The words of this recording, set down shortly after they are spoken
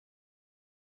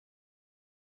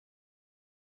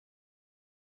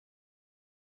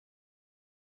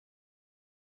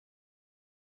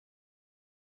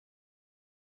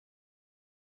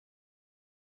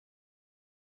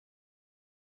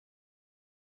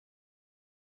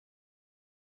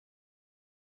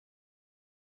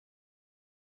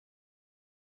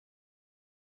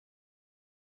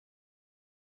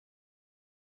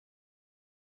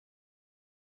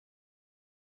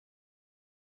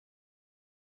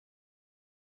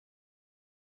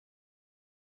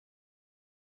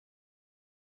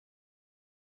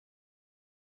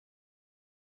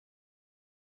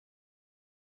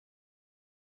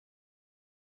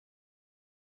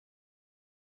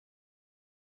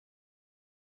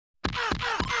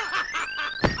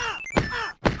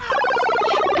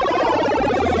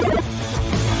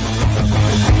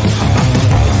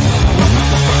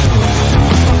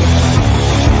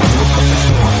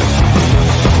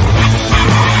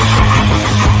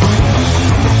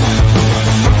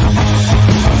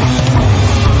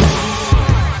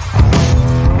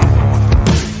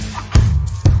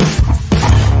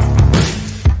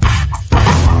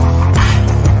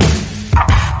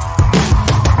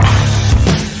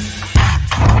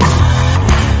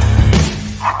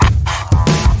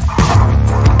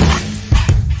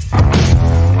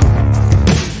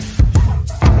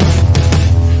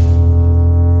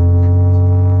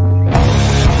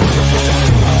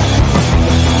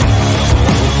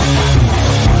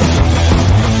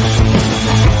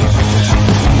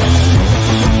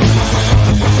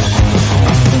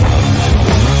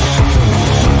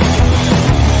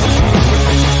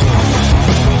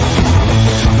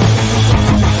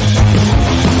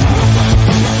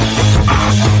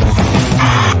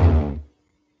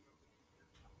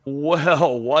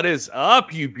Well, what is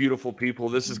up, you beautiful people?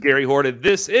 This is Gary Horne, and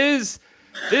this is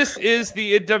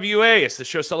the NWA. It's the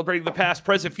show celebrating the past,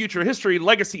 present, future, history,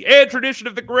 legacy, and tradition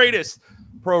of the greatest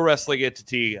pro wrestling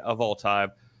entity of all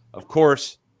time. Of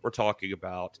course, we're talking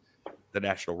about the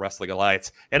National Wrestling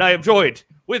Alliance, and I am joined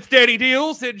with Danny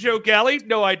Dealz and Joe Galli.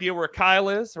 No idea where Kyle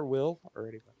is, or Will, or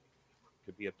anybody.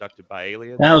 Could be abducted by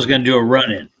aliens. I was going to do a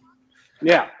run-in.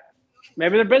 Yeah,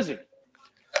 maybe they're busy.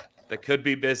 They could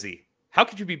be busy. How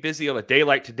could you be busy on a day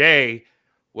like today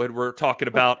when we're talking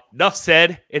about NUFF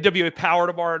SAID, NWA Power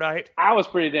tomorrow night? I was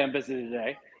pretty damn busy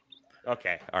today.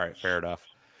 Okay, all right, fair enough.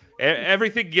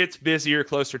 Everything gets busier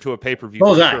closer to a pay-per-view,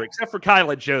 for sure, except for Kyle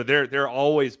and Joe. They're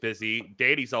always busy.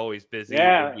 Danny's always busy.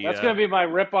 Yeah, that's going to be my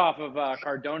ripoff of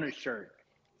Cardona's shirt.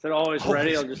 Instead of always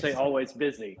ready, I'll just say always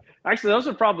busy. Actually, those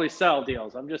would probably sell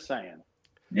deals. I'm just saying.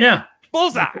 Yeah.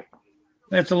 Bullseye.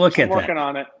 We have to look at that. Working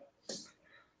on it.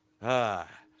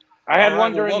 I had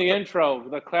one during the intro,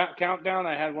 the countdown.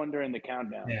 I had one during the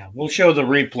countdown. Yeah, we'll show the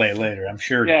replay later. I'm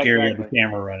sure Gary had the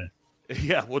camera running.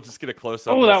 Yeah, we'll just get a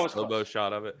close-up slow-mo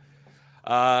shot of it.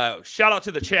 Shout out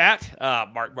to the chat.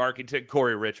 Mark Markington,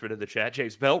 Corey Richmond in the chat.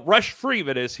 James Bell. Rush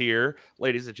Freeman is here,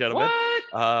 ladies and gentlemen.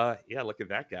 What? Yeah, look at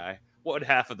that guy.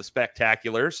 1/2 of the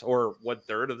Spectaculars, or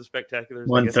 1/3 of the Spectaculars.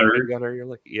 1/3. You're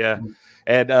looking, yeah.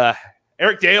 And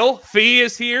Eric Dale, Fee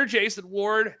is here. Jason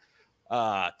Ward.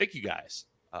 Thank you guys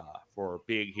for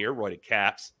being here. Roy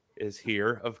Caps is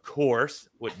here, of course.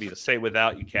 Wouldn't be the same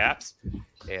without you, Caps.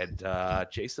 And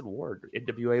Jason Ward,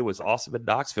 NWA was awesome in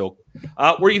Knoxville.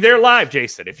 Were you there live,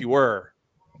 Jason? If you were,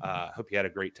 hope you had a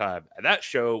great time. And that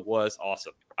show was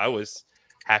awesome. I was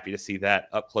happy to see that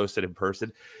up close and in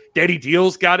person. Danny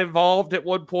Dealz got involved at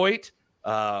one point,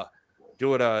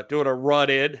 doing a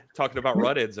run-in. Talking about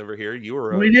run-ins over here. You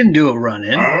were. We didn't do a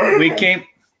run-in. We came.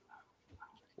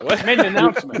 What? Made an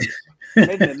announcement.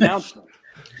 Made an announcement.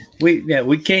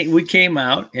 We came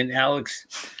out, and Alex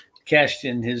cashed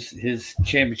in his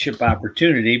championship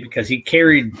opportunity because he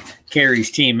carried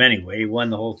Carey's team anyway. He won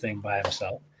the whole thing by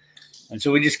himself. And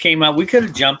so we just came out. We could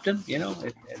have jumped him,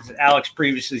 as Alex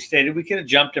previously stated. We could have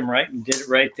jumped him right and did it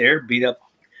right there, beat up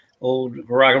old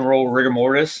rock and roll rigor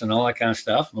mortis and all that kind of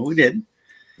stuff. But we didn't.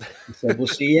 We said, we'll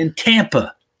see you in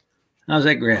Tampa. How's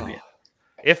that grab you?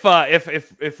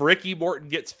 If Ricky Morton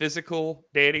gets physical,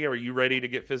 Danny, are you ready to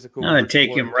get physical? I'm going to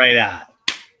take him right out.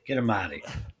 Get him out of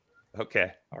here.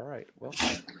 Okay. All right. Well,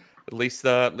 at least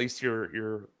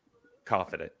you're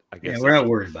confident, I guess. Yeah, we're not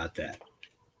worried about that.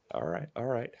 All right. All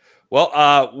right.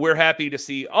 Well, we're happy to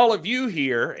see all of you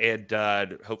here,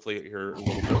 and hopefully here in a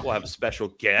little bit we'll have a special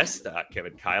guest.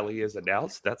 Kevin Kiley is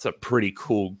announced. That's a pretty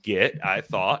cool get, I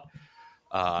thought.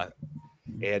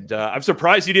 And I'm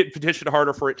surprised you didn't petition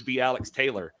harder for it to be Alex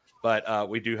Taylor, but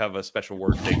we do have a special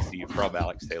word thanks to you from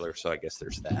Alex Taylor, so I guess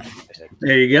there's that.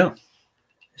 There you go.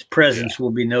 His presence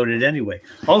will be noted anyway.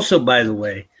 Also, by the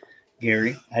way,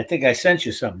 Gary, I think I sent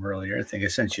you something earlier. I think I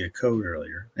sent you a code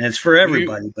earlier. And it's for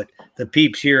everybody, but the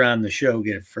peeps here on the show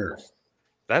get it first.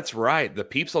 That's right. The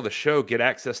peeps on the show get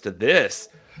access to this.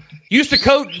 Use the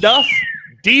code NUFF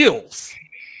Dealz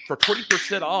for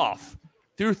 20% off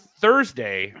through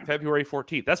Thursday, February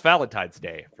 14th. That's Valentine's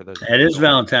Day for those. That is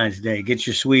Valentine's Day. Get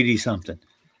your sweetie something.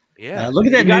 Yeah. Look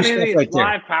at that new stuff right there.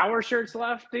 Live power shirts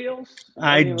left, Dealz?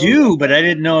 I do, but I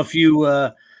didn't know if you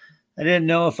I didn't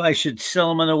know if I should sell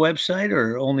them on the website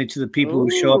or only to the people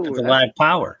who show up at the live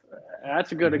power.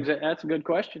 That's a good question. That's a good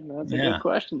question,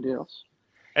 Dealz.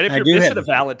 And if you're missing a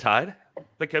Valentine,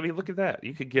 like, I mean, look at that.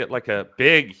 You could get like a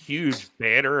big, huge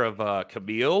banner of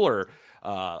Camille or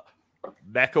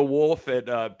Mecha Wolf and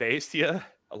Bastia,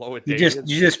 along with you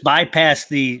just bypass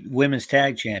the women's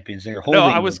tag champions. They're holding. No,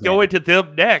 I was going to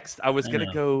them next. I was going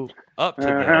to go up to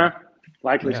them.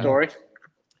 Likely story.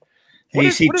 What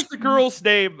is the girl's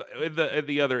name in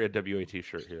the other NWA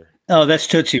T-shirt here? Oh, that's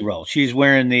Tootsie Roll. She's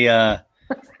wearing the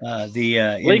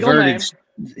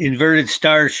inverted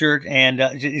star shirt, and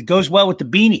it goes well with the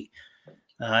beanie.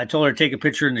 I told her to take a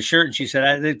picture in the shirt, and she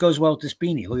said, it goes well with this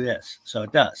beanie. Look at this. So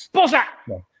it does. Bullseye.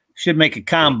 So should make a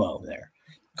combo there.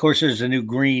 Of course, there's a new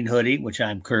green hoodie, which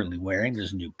I'm currently wearing.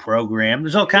 There's a new program.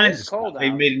 There's all kinds of stuff.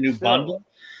 They've made a new bundle.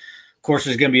 Of course,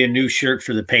 there's going to be a new shirt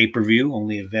for the pay-per-view,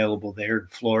 only available there in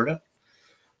Florida.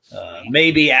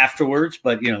 Maybe afterwards,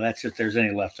 but, that's if there's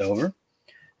any left over.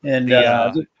 And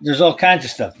there's all kinds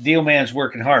of stuff. Deal Man's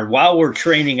working hard. While we're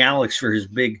training Alex for his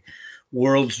big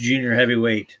World's Junior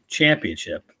Heavyweight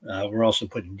Championship, we're also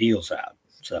putting deals out.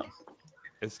 So,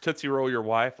 is Tootsie Roll your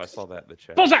wife? I saw that in the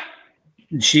chat. Bullseye.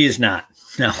 She is not.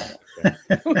 No.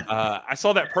 I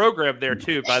saw that program there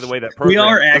too. By the way, that program. We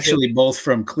are actually both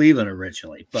from Cleveland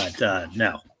originally, but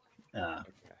no.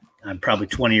 I'm probably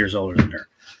 20 years older than her.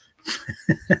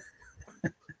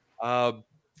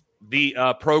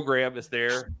 The program is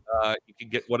there. You can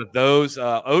get one of those.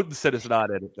 Odinson is not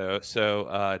in it though,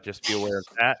 so just be aware of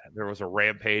that. There was a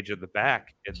rampage in the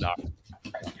back in Knoxville.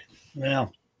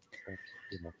 Well,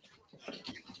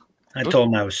 I told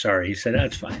him I was sorry. He said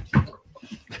that's fine. I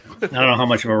don't know how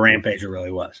much of a rampage it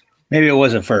really was. Maybe it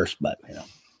was at first, but you know.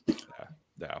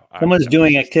 No, someone's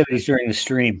doing activities during the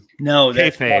stream. No,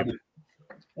 that's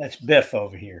Biff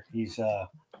over here. He's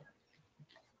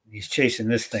chasing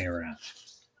this thing around.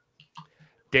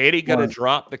 Danny gonna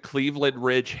drop the Cleveland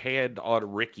Ridge hand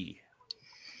on Ricky.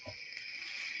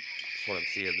 That's what I'm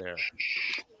seeing there.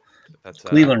 That's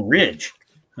Cleveland Ridge.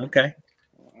 Okay.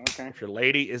 Okay. If your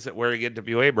lady isn't wearing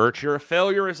NWA merch, you're a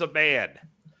failure as a man.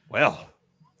 Well,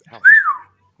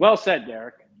 well said,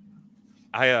 Derek.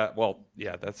 Well,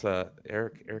 yeah, that's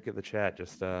Eric in the chat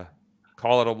just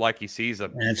calling him like he sees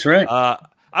him. That's right.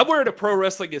 I'm wearing a Pro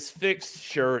Wrestling is Fixed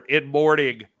shirt in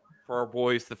mourning for our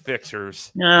boys, the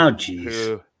Fixers. Oh, geez.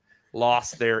 Who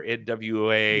lost their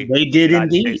NWA. They did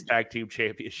indeed. Tag team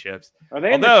championships. Are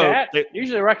they in the chat?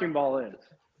 Usually Wrecking Ball is.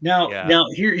 Now,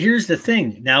 here's the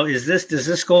thing. Now, does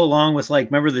this go along with, like,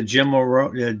 remember the Jim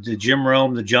Rome,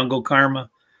 the Jungle Karma?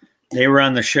 They were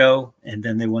on the show and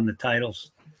then they won the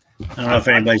titles. I don't know if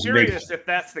anybody's curious if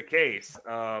that's the case.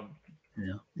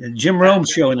 The Jim Rome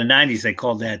show in the 90s, they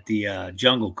called that the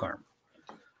Jungle Karma.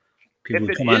 People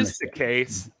if it is the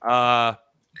case,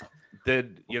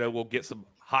 then we'll get some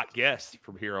hot guests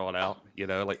from here on out.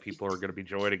 Like people are going to be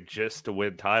joining just to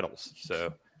win titles.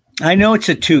 So I know it's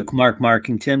a toque, Mark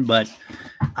Markington, but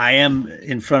I am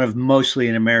in front of mostly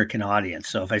an American audience.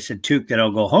 So if I said toque, then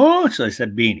I'll go, oh, so I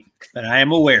said beanie. But I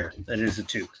am aware that it is a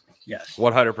toque. Yes.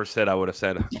 100% I would have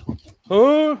said,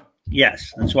 oh.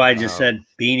 Yes. That's why I just said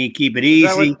beanie, keep it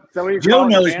easy. Joe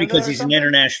knows because he's an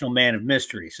international man of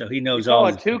mystery. So he knows all. Oh,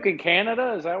 a toque in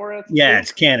Canada? Is that where it's? Yeah,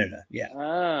 it's Canada.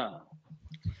 Yeah.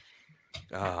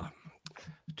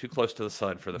 Too close to the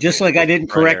sun for the just like I didn't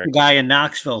correct the guy in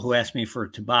Knoxville who asked me for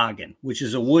a toboggan, which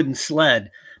is a wooden sled,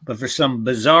 but for some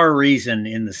bizarre reason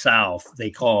in the South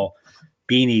they call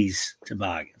beanies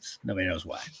toboggans. Nobody knows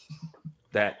why.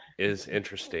 That is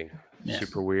interesting. Yeah.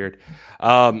 Super weird.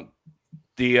 I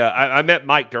met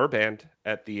Mike Durband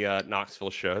at the Knoxville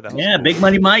show. That was cool. Big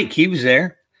Money Mike. He was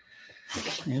there.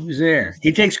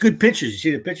 He takes good pictures. You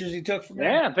see the pictures he took from there?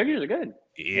 Yeah, pictures are good.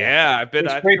 Yeah, I've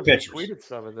great pictures. Tweeted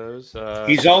some of those.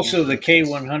 He's also the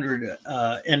K100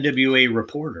 NWA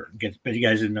reporter. Bet you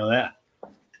guys didn't know that.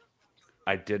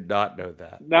 I did not know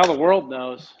that. Now the world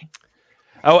knows.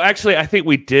 Oh, actually, I think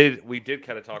we did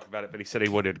kind of talk about it, but he said he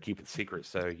wanted to keep it secret.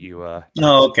 So you. Oh,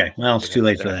 okay. Well, it's too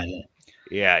late for that.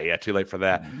 Yeah, too late for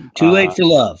that. Too late for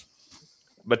love.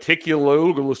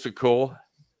 Meticulously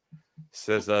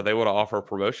says they want to offer a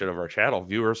promotion of our channel.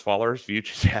 Viewers, followers, view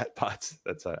chat bots.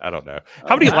 That's I don't know.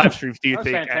 How many live streams do you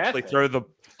think actually throw the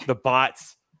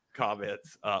bots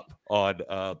comments up on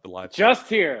the live stream? Just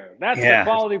here. That's the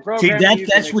quality program. See,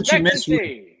 that's what you miss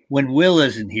when Will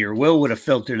isn't here. Will would have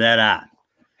filtered that out.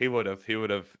 He would have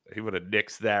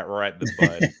nixed that right in the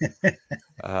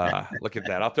bud. Look at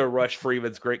that. I'll throw Rush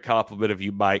Freeman's great compliment of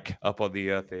you, Mike, up on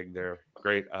the thing there.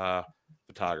 Great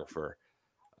photographer.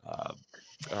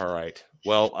 All right.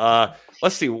 Well,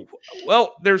 let's see.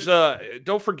 Well, there's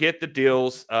don't forget the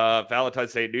deals.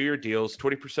 Valentine's Day, New Year deals,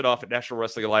 20% off at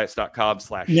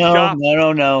nationalwrestlingalliance.com/shop.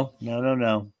 No.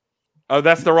 Oh,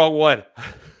 that's the wrong one.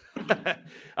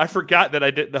 I forgot that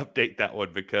I didn't update that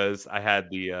one because I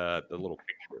had the little picture.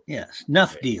 Yes,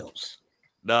 NUFF deals.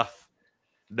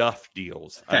 NUFF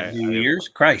deals. New Year's.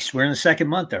 Christ, we're in the second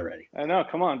month already. I know.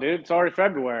 Come on, dude. It's already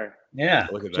February. Yeah,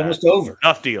 it's almost over.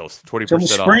 NUFF deals, 20% it's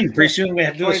almost spring. Off. Pretty soon we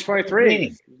have to do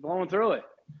 2023. Blowing through it.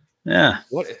 Yeah.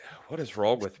 What is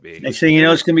wrong with me? Next thing you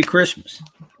know, it's going to be Christmas.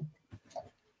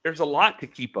 There's a lot to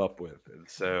keep up with, and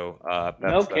so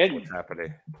that's what's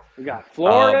happening. We got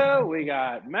Florida, we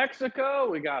got Mexico,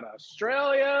 we got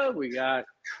Australia, we got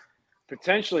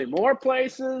potentially more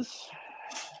places.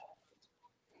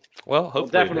 Well,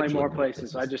 hopefully, definitely more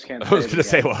places. I just can't. I was going to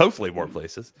say, well, hopefully more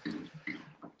places.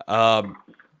 And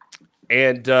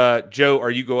Joe,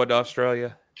 are you going to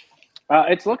Australia?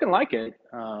 It's looking like it.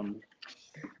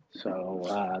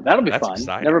 So that'll be fun.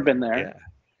 Exciting. Never been there. Yeah.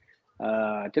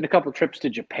 I did a couple trips to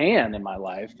Japan in my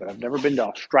life, but I've never been to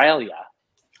Australia.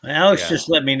 Alex just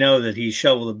let me know that he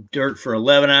shoveled the dirt for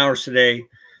 11 hours today.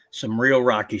 Some real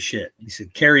rocky shit. He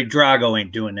said, Kerry Drago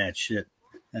ain't doing that shit.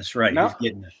 That's right. No.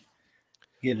 He's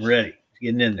getting ready.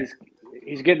 He's getting in there.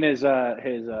 He's getting his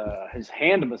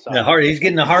hand massage. He's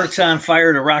getting the hearts on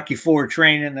fire to Rocky IV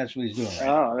training. That's what he's doing.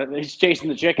 Right? Oh, he's chasing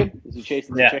the chicken. Is he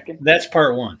chasing the chicken? That's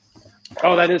part one.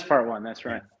 Oh, that is part one. That's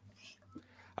right.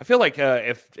 I feel like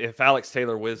if Alex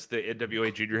Taylor wins the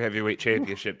NWA Junior Heavyweight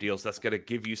Championship, Dealz, that's going to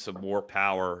give you some more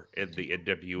power in the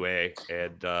NWA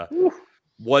and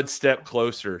one step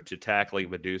closer to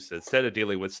tackling Medusa instead of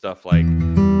dealing with stuff like.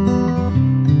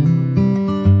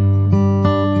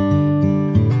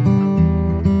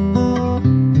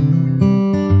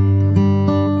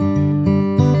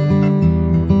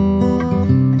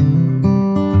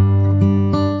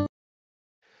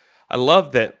 I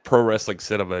love that Pro Wrestling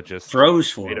Cinema just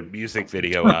made a music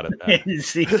video out of that. I didn't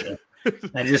see that.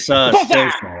 I just saw a still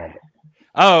shot of it.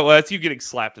 Oh, well, that's you getting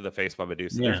slapped in the face by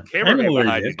Medusa. Yeah. There's a cameraman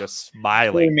behind you just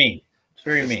smiling. Very mean. It's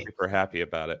very mean. Super happy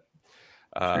about it.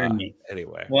 Very mean.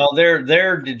 Anyway. Well,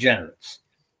 they're degenerates.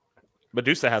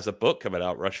 Medusa has a book coming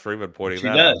out. Rush Freeman pointing She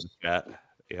that does. out.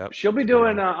 Yep. She'll be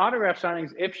doing autograph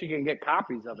signings if she can get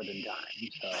copies of it in time.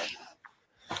 So.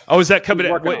 Oh, is that coming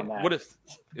out? What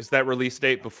is that release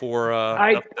date before?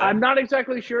 I'm not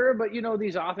exactly sure, but you know,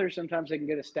 these authors sometimes they can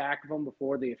get a stack of them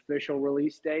before the official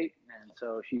release date, and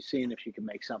so she's seeing if she can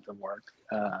make something work.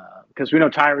 Because we know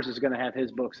Tyrus is going to have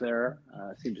his books there.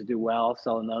 Seems to do well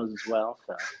selling those as well.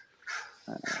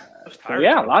 So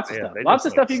yeah, lots of stuff. Lots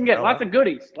of stuff you can get. Lots of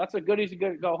goodies. Lots of goodies you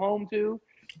could go home to.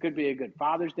 Could be a good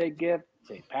Father's Day gift,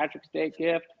 St. Patrick's Day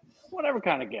gift. Whatever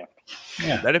kind of gift.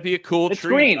 Yeah, that'd be a cool it's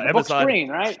treat. Green. The book's green,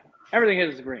 right? Everything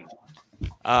is green.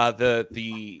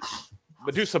 The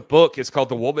Medusa book is called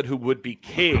The Woman Who Would Be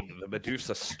King, the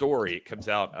Medusa story. It comes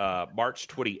out March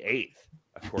 28th,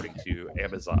 according to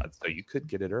Amazon. So you could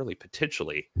get it early,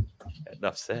 potentially, at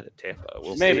NUFF SAID in Tampa.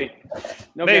 We'll see.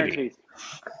 No guarantees.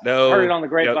 No. Heard it on the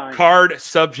grapevine. Card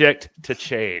subject to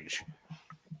change.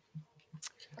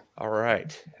 All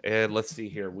right, and let's see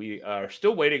here. We are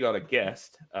still waiting on a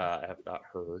guest. I have not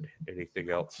heard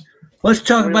anything else. Let's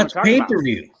talk about the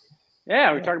pay-per-view.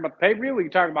 Yeah, we talk about the pay-per-view. We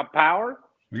can talk about Power.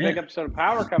 Big episode of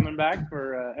Power coming back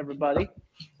for everybody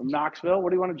from Knoxville. What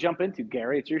do you want to jump into,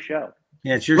 Gary? It's your show.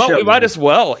 Yeah, it's your show. We might as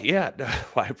well. Yeah, no,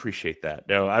 I appreciate that.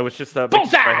 No, I was just making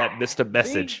sure I hadn't missed a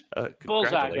message.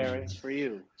 Bullseye, Gary, for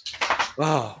you.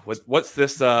 Oh, once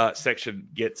this section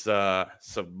gets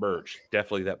submerged,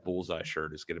 definitely that bullseye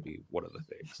shirt is going to be one of the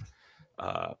things.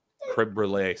 Creme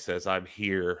Brulee says, I'm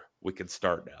here. We can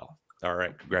start now. All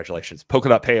right, congratulations. Polka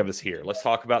Dot Pam is here. Let's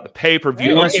talk about the pay-per-view.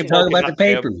 He wants to talk about the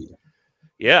pay-per-view.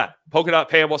 Yeah, Polka Dot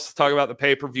Pam wants to talk about the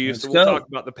pay-per-view, so we'll talk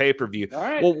about the pay-per-view. All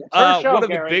right. Well, show, one of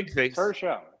Gary. the big things. Her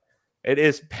show. It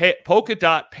is Polka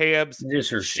Dot Pam's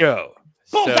show.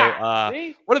 So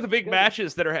one of the big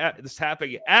matches that are that's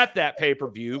happening at that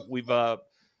pay-per-view, we've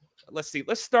let's see.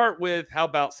 Let's start with how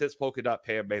about since Polka Dot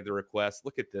Pam made the request.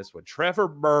 Look at this one. Trevor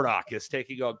Murdoch is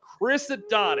taking on Chris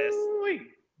Adonis.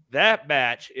 That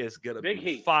match is gonna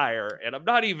be fire, and I'm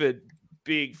not even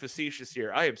being facetious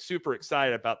here. I am super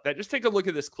excited about that. Just take a look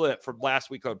at this clip from last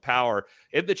week on Power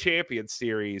in the Champions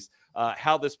Series,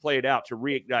 how this played out to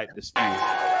reignite this feud.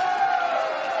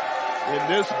 In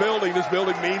this building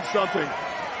means something.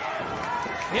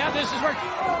 Yeah, this is where...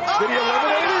 Did he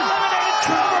eliminate him?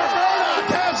 Trevor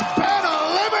Murdoch has been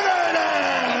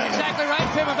eliminated! Exactly right,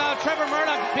 Tim, about Trevor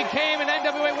Murdoch became an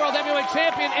NWA World Heavyweight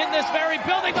Champion in this very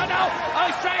building, but no!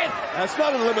 Oh, he's trying! That's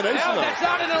not an elimination, No, that's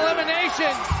not an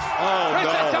elimination!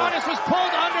 Chris Adonis was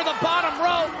pulled under the bottom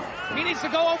rope. He needs to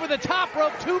go over the top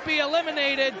rope to be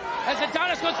eliminated. As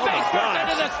Adonis goes face first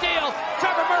into the steel,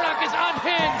 Trevor Murdoch is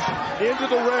unhinged. Into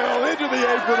the rail, into the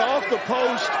apron, off the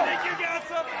post. I think you got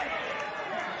something.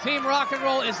 Team Rock and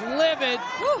Roll is livid.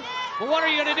 Woo. But what are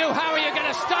you going to do? How are you going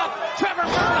to stop Trevor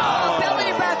Murdoch?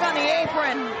 Billy back on the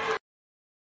apron.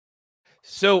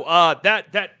 So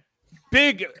that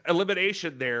big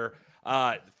elimination there.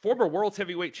 Former World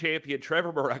Heavyweight Champion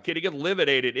Trevor Murdoch getting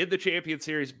eliminated in the Champion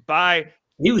Series by...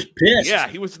 He was pissed. Yeah,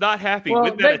 he was not happy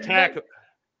with that attack.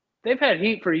 They've had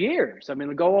heat for years. I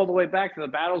mean, go all the way back to the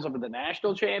battles over the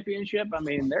national championship. I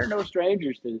mean, they're no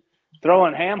strangers to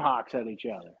throwing ham hocks at each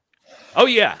other. Oh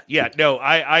yeah. No,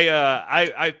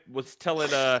 I was telling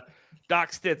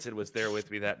Doc Stinson was there with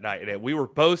me that night, and we were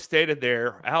both standing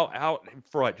there out in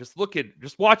front, just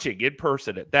watching in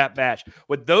person at that match.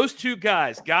 When those two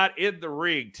guys got in the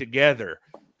ring together,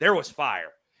 there was fire.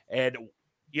 And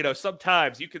you know,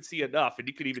 sometimes you can see enough, and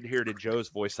you can even hear it in Joe's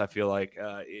voice. I feel like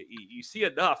you see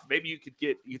enough. Maybe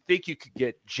you think you could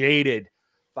get jaded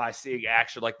by seeing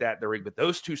action like that in the ring, but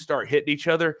those two start hitting each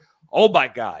other. Oh my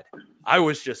God. I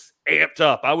was just amped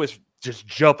up. I was just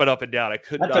jumping up and down. I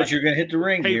thought you were going to hit the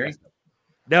ring, Gary.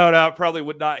 No, I probably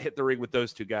would not hit the ring with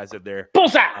those two guys in there.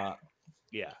 Bullseye!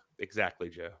 Yeah, exactly,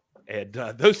 Joe. And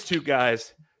those two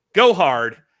guys go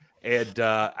hard. And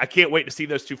I can't wait to see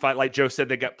those two fight. Like Joe said,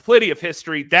 they got plenty of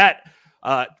history. That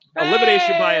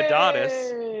elimination by Adonis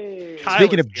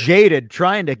Speaking of jaded,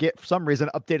 trying to get, for some reason,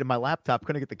 updated my laptop.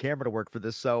 Couldn't get the camera to work for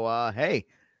this. So, hey,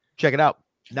 check it out.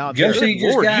 Now I'm Just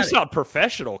you sound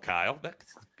professional, Kyle.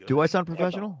 That's good. Do I sound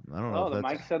professional? I don't know. Oh, the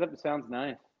mic setup sounds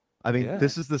nice. I mean,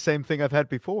 this is the same thing I've had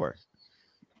before.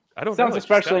 I don't Sounds know.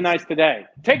 especially nice today.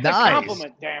 Take the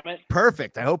compliment, damn it.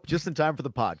 Perfect. I hope just in time for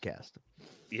the podcast.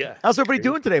 Yeah. How's everybody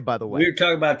doing today, by the way? We were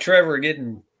talking about Trevor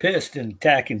getting pissed and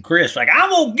attacking Chris. Like, I'm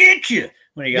going to get you.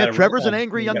 When he got Trevor's an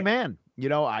angry young man. You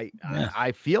know,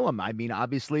 I feel him. I mean,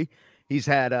 obviously, he's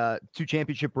had 2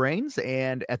 championship reigns,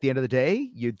 and at the end of the day,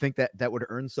 you'd think that that would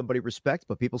earn somebody respect,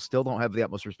 but people still don't have the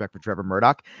utmost respect for Trevor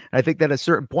Murdoch. And I think that at a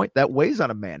certain point, that weighs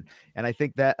on a man. And I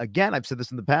think that, again, I've said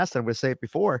this in the past, and I'm going to say it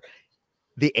before,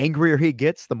 the angrier he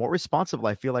gets, the more responsible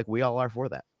I feel like we all are for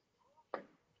that.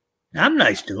 I'm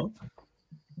nice to him.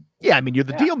 Yeah, I mean, you're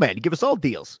the deal man. You give us all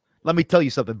deals. Let me tell you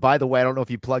something. By the way, I don't know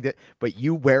if you plugged it, but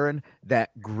you wearing that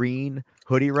green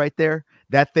hoodie right there,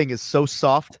 that thing is so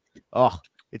soft. Oh,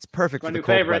 it's perfect for the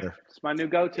cold weather. It's my new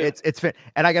go-to. It's fit.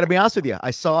 And I got to be honest with you.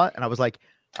 I saw it and I was like,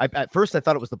 at first I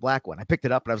thought it was the black one. I picked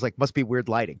it up and I was like, must be weird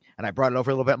lighting. And I brought it over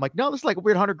a little bit. I'm like, no, this is like a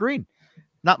weird hunter green.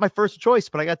 Not my first choice,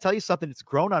 but I got to tell you something. It's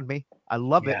grown on me. I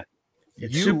love it.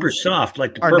 It's super soft,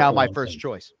 like the are purple now my first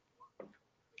choice.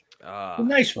 A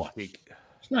nice one.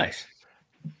 It's nice.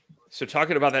 So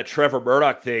talking about that Trevor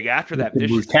Murdoch thing, after that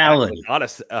vicious brutality,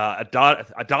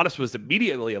 Adonis was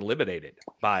immediately eliminated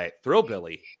by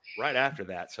Thrillbilly right after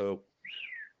that. So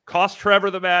cost Trevor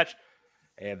the match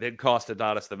and then cost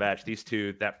Adonis the match. These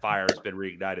two, that fire has been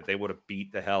reignited. They would have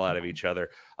beat the hell out of each other.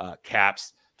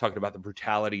 Caps talking about the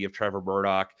brutality of Trevor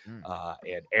Murdoch,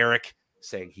 and Eric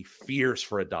saying he fears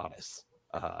for Adonis.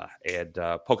 And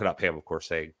Polka Dot Pam, of course,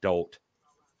 saying don't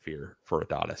fear for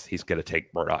Adonis. He's going to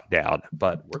take Murdoch down,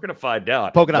 but we're going to find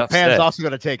out. Polka Dot Pam's also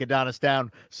going to take Adonis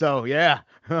down. So, yeah.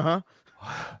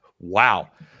 Wow.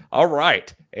 All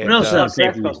right. And, what else is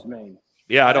that supposed to mean?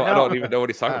 Yeah, I don't even know what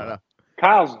he's talking about.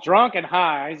 Kyle's drunk and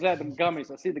high. He's had them gummies.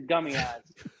 I see the gummy eyes.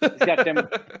 He's got them.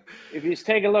 If you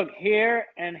take a look here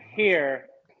and here,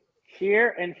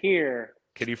 here and here.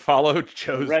 Can you follow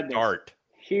Joe's dart?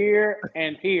 Here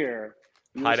and here.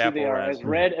 Pineapple they are as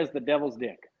red as the devil's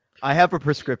dick. I have a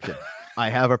prescription.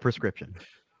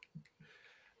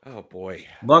 Oh, boy.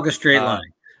 Walk a straight line.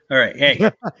 All right. Hey.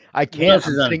 I can't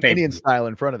sing Indian style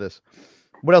in front of this.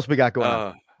 What else we got going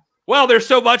on? Well, there's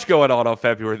so much going on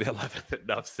February the 11th,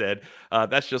 Enough Said.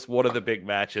 That's just one of the big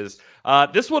matches.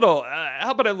 This one will,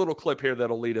 how about a little clip here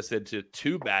that'll lead us into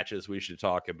 2 matches we should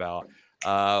talk about.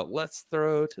 Let's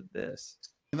throw to this.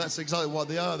 And that's exactly what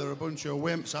they are. They're a bunch of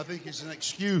wimps. I think it's an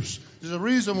excuse. There's a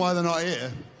reason why they're not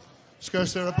here. It's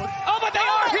because they're a bunch. Oh, but they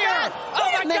are here!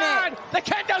 Oh, my God! The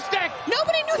kendo stick!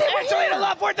 Nobody knew they were here! Angelina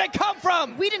Love, where'd they come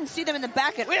from? We didn't see them in the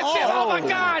back at all. We didn't see them. Oh, my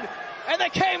God! And they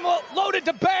came loaded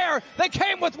to bear. They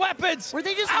came with weapons. Were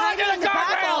they just hiding in the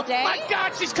back all day? My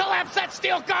God, she's collapsed that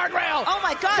steel guardrail. Oh,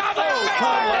 my God.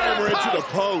 We're into the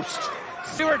post.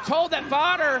 We were told that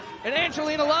Bonner and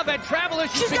Angelina Love had travel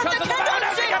issues because of the kendo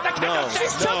stick.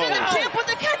 She's jumping the camp with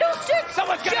the kendo stick.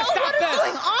 Someone's got to stop this. What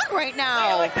is going on right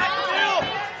now?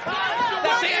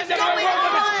 That's the end of our World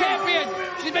Women's Champion.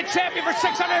 She's been champion for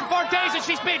 604 days, and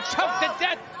she's being choked to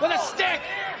death with a stick.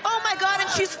 Oh, my God, and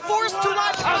she's forced to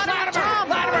watch Latimer.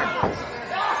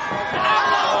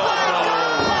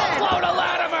 Blow to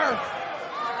Latimer.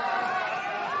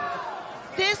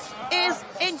 This is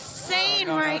insane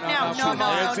right now. No.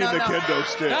 The kendo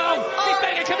stick. No, she's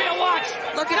making Camille watch.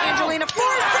 Look at Angelina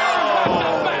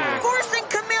forcing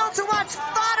Camille to watch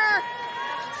Fodder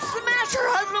smash her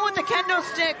husband with the kendo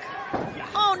stick.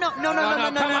 Oh, no.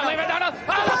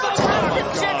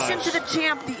 Objection to the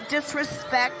champ. The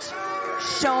disrespect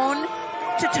shown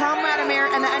to Tom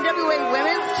Latimer and the NWA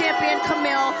Women's Champion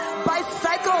Camille by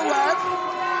Psycho Love.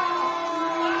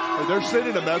 They're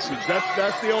sending a message.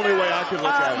 That's the only way I can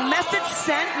look at it. Message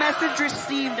sent, message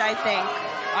received, I think.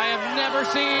 I have never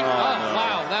seen.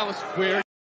 Wow, that was weird.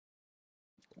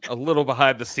 A little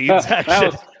behind the scenes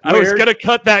action. I was going to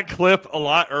cut that clip a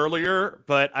lot earlier,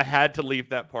 but I had to leave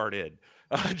that part in.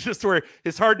 Just where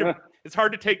it's hard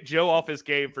to take Joe off his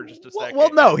game for just a second.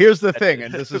 Well, no, here's the thing,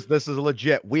 and this is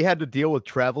legit. We had to deal with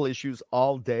travel issues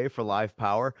all day for Live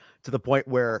Power to the point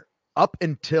where up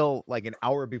until like an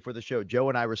hour before the show, Joe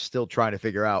and I were still trying to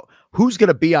figure out who's going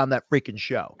to be on that freaking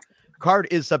show. Card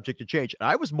is subject to change. And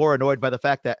I was more annoyed by the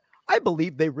fact that I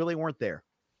believe they really weren't there.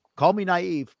 Call me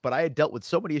naive, but I had dealt with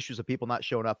so many issues of people not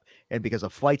showing up, and because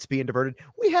of flights being diverted,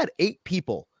 we had 8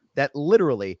 people that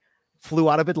literally flew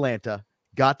out of Atlanta,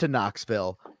 got to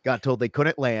Knoxville, got told they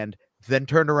couldn't land, then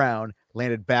turned around,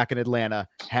 landed back in Atlanta,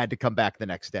 had to come back the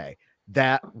next day.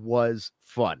 That was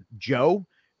fun. Joe,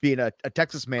 being a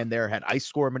Texas man there, had ice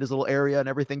storm in his little area and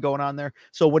everything going on there.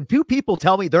 So when two people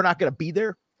tell me they're not going to be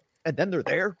there and then they're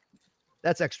there,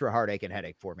 that's extra heartache and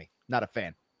headache for me. Not a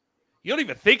fan. You don't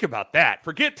even think about that.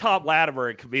 Forget Tom Latimer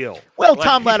and Camille. Well,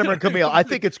 Tom Latimer and Camille, I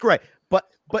think it's great.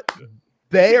 But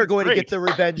they are going to get the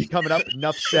revenge coming up.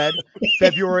 Enough said.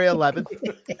 February 11th.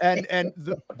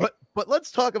 But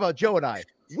let's talk about Joe and I.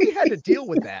 We had to deal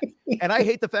with that. And I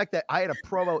hate the fact that I had a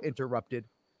promo interrupted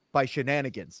by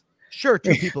shenanigans. Sure,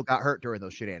 two people got hurt during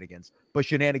those shenanigans, but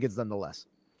shenanigans nonetheless.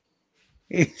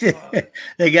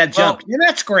 They got jumped. Yeah,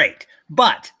 that's great.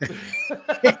 But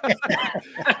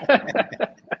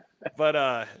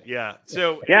yeah.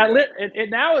 So yeah, it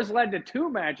now has led to 2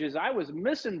 matches. I was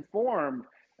misinformed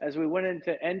as we went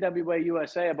into NWA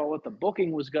USA about what the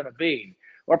booking was going to be,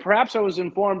 or perhaps I was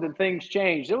informed and things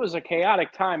changed. It was a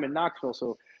chaotic time in Knoxville.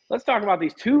 So let's talk about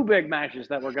these 2 big matches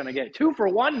that we're going to get. 2 for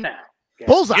 1 now.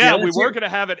 Bullseye. Yeah, we were going to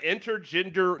have an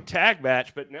intergender tag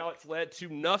match, but now it's led to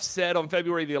Nuff Said on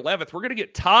February the 11th. We're going to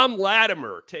get Tom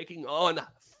Latimer taking on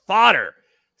Fodder.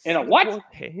 In a what?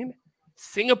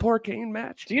 Singapore Cane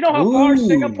match. Do you know how far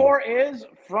Singapore is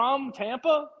from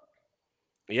Tampa?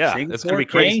 Yeah, it's going to be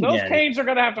crazy. Those canes are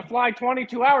going to have to fly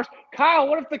 22 hours. Kyle,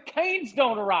 what if the canes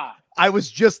don't arrive? I was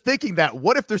just thinking that.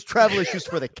 What if there's travel issues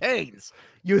for the canes?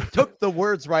 You took the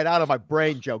words right out of my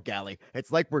brain, Joe Galli.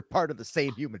 It's like we're part of the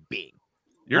same human being.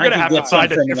 You're going to have to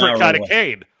find a different kind of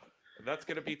cane. That's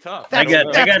going to be tough. I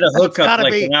got a hookup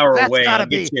like an hour away.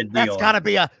 That's got to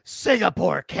be a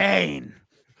Singapore cane.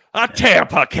 A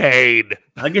Tampa cane.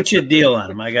 I'll get you a deal on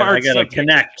them. I got to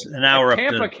connect an hour up.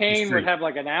 Tampa cane would have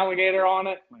like an alligator on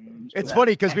it. It's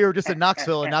funny because we were just in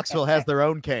Knoxville, and Knoxville has their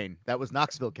own cane. That was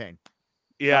Knoxville cane.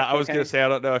 Yeah, I was going to say, I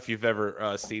don't know if you've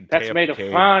ever seen That's Tampa made of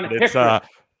cane, fine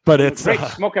but it's Great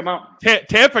Smoky Mountain.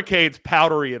 Tampa cane's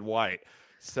powdery and white.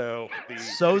 So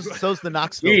so's the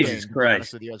Knoxville. Jesus cane,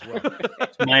 Christ, with you as well.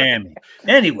 It's Miami.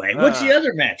 Anyway, what's the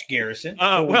other match, Garrison?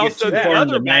 Well, so the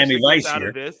other Miami Vice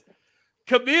here is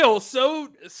Camille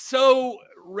so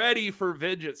ready for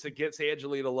vengeance against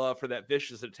Angelina Love for that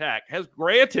vicious attack, has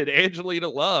granted Angelina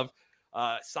Love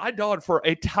signed on for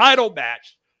a title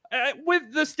match with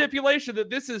the stipulation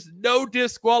that this is no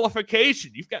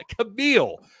disqualification. You've got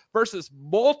Camille versus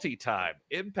multi-time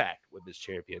Impact Women's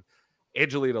Champion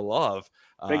Angelina Love.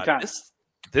 Big time.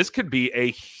 This could be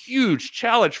a huge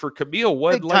challenge for Camille.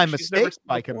 Big time mistake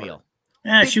by Camille.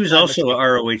 Yeah, she was also a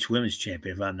ROH Women's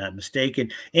Champion, if I'm not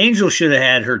mistaken. Angel should have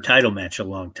had her title match a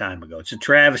long time ago. It's a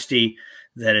travesty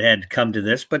that it had to come to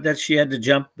this, but that she had to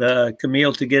jump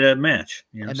Camille to get a match.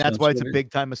 You know, and that's why it's a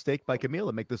big-time mistake by Camille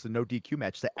to make this a no-DQ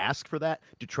match, to ask for that,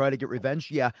 to try to get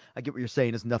revenge. Yeah, I get what you're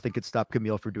saying is nothing could stop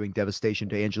Camille from doing devastation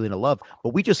to Angelina Love,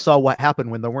 but we just saw what happened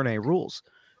when there weren't any rules.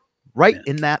 Right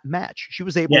in that match, she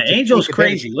was able. Yeah, to Angel's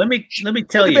crazy. Let me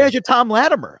tell you. Advantage of Tom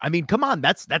Latimer. I mean, come on,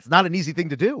 that's not an easy thing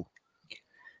to do.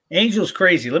 Angel's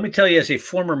crazy. Let me tell you, as a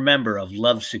former member of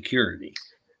Love Security,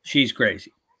 she's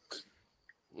crazy.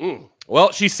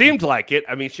 Well, she seemed like it.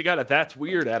 I mean, she got a "that's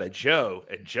weird" out of Joe,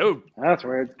 and Joe that's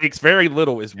weird. Thinks very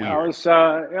little is weird.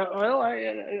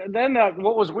 Then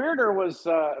what was weirder was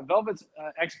Velvet's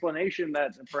explanation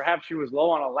that perhaps she was low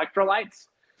on electrolytes.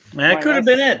 That could have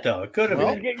been it, though. It could have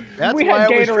been. That's we why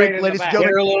had I always Gatorade drink, ladies and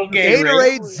gentlemen,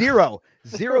 Gatorade zero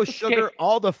sugar,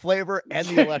 all the flavor and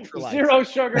the electrolytes. 0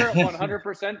 sugar,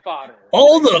 100% fodder.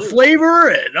 All the flavor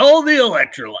and all the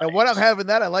electrolytes. And when I'm having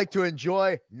that, I like to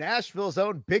enjoy Nashville's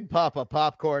own Big Papa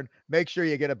popcorn. Make sure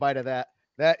you get a bite of that.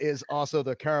 That is also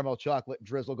the caramel chocolate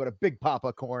drizzle. Go to Big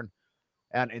Papa Corn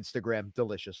on Instagram.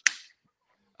 Delicious.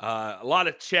 A lot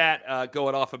of chat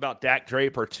going off about Dak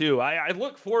Draper, too. I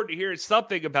look forward to hearing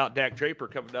something about Dak Draper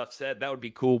coming up. That would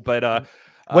be cool. But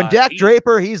when Dak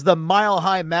Draper, he's the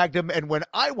mile-high magnum. And when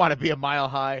I want to be a mile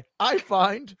high, I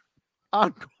find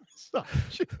encore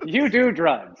stuff. You do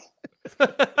drugs.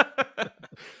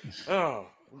 Oh,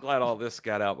 I'm glad all this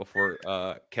got out before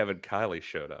Kevin Kiley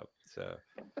showed up. So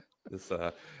this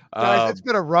guys, it's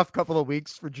been a rough couple of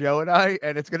weeks for Joe and I,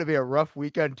 and it's going to be a rough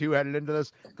weekend too headed into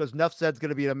this, because Nuff Said's going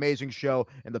to be an amazing show,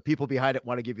 and the people behind it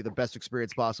want to give you the best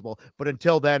experience possible. But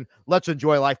until then, let's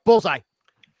enjoy life. Bullseye.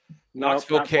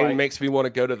 Knoxville King makes me want to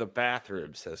go to the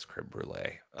bathroom, says Creme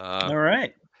Brulee. All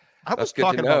right. I was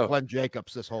talking about Glenn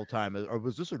Jacobs this whole time. Or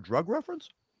was this a drug reference?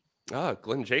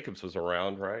 Glenn Jacobs was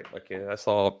around, right? Like, I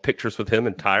saw pictures with him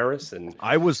and Tyrus, and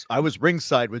I was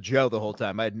ringside with Joe the whole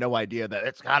time. I had no idea that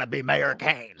it's got to be Mayor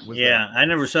Kane. Yeah, I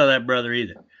never saw that brother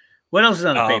either. What else is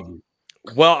on the paper?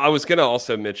 Well, I was going to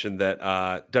also mention that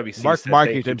WC Mark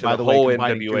Markington, by the whole way,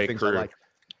 NWA crew.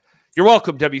 You're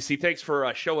welcome, WC. Thanks for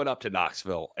showing up to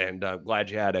Knoxville, and I'm glad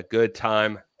you had a good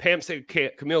time. Pam said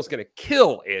Camille's going to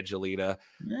kill Angelina.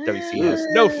 WC has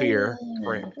no fear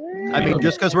for him. I mean,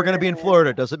 just because we're going to be in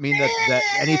Florida doesn't mean that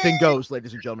anything goes,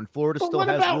 ladies and gentlemen. Florida still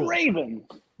has rules. Raven?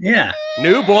 Yeah.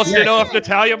 New Boston off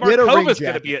Natalia Markova is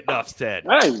going to be at NUFF SAID.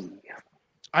 Hey.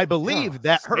 I believe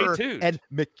that her tuned. and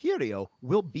Mercurio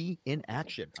will be in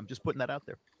action. I'm just putting that out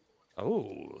there.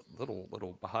 Oh,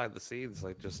 little behind the scenes,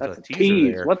 like just That's a a teaser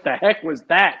tease. there. What the heck was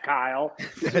that, Kyle?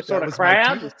 Some sort of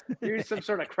crab? You're some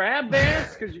sort of crab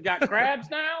dance because you got crabs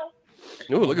now?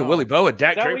 Ooh, look at Willie Bowen,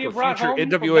 Dak Draper, future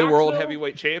NWA World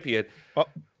Heavyweight Champion. Oh.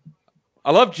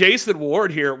 I love Jason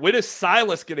Ward here. When is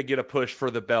Silas going to get a push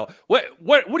for the belt? What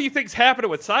do you think's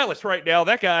happening with Silas right now?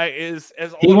 That guy is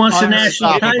as he wants the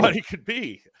national title. Anybody could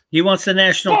be. He wants the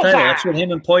national title. That's what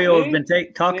him and Pollo have been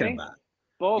talking about.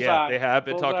 Bullseye. Yeah, they have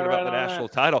been talking about the national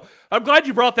title. I'm glad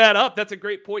you brought that up. That's a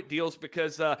great point, Dealz,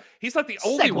 because he's not the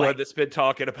only one that's been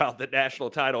talking about the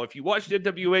national title. If you watched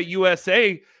NWA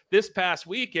USA this past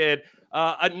weekend,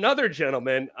 another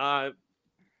gentleman,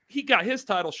 he got his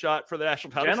title shot for the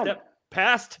national title. Step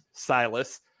past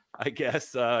Silas, I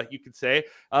guess you could say,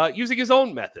 using his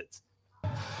own methods.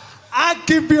 I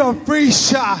give you a free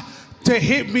shot to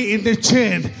hit me in the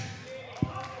chin.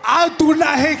 I do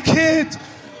not hit kids,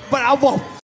 but I will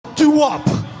f you up.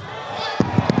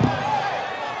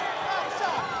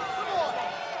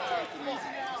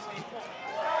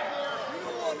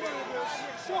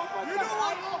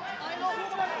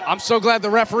 I'm so glad the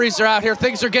referees are out here.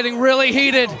 Things are getting really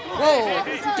heated. Whoa,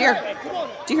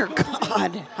 dear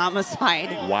God,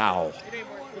 homicide. Wow.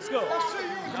 Let's go.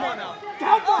 Come on now.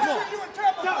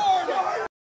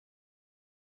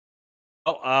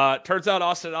 Oh, turns out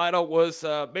Austin Idol was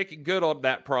making good on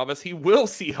that promise. He will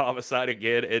see Homicide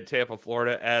again in Tampa,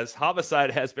 Florida, as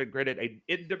Homicide has been granted an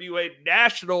NWA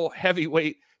National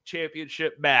Heavyweight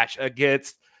Championship match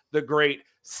against the great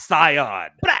Scion.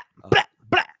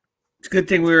 It's a good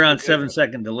thing we were on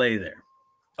 7-second delay there.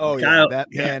 Oh, Kyle, yeah.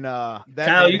 That man,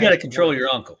 Kyle, you got to control your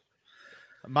uncle.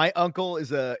 My uncle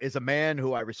is a man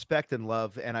who I respect and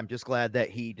love, and I'm just glad that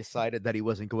he decided that he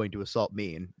wasn't going to assault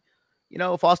me. And you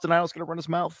know, if Austin Idol's going to run his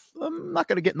mouth, I'm not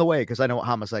going to get in the way because I know what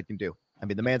Homicide can do. I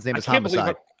mean, the man's name is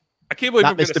Homicide. I can't believe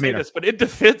I'm going to say this, but in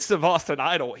defense of Austin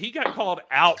Idol, he got called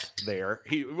out there.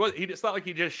 It's not like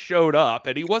he just showed up,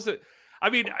 and he wasn't. I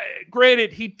mean,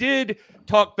 granted, he did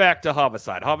talk back to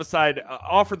Homicide. Homicide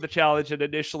offered the challenge, and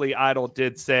initially Idol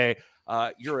did say,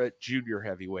 "You're a junior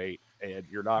heavyweight, and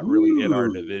you're not really in our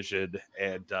division,"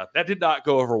 and that did not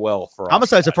go over well for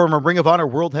Homicide's a former Ring of Honor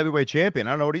World Heavyweight Champion.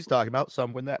 I don't know what he's talking about.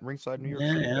 Some win that ringside in New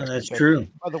York. Yeah, that's true.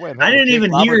 By the way, I didn't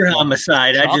even hear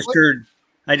Homicide.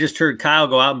 I just heard Kyle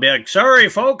go out and be like, "Sorry,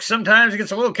 folks. Sometimes he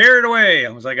gets a little carried away." I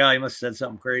was like, "Oh, he must have said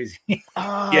something crazy."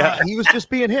 Yeah, he was just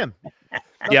being him.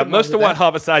 Yeah, most of what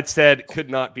Homicide said could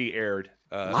not be aired.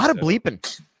 A lot of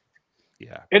bleeping.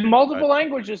 Yeah, in multiple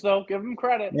languages, though. Give him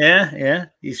credit. Yeah.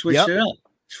 He switched it up.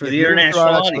 It's for the international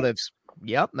audience.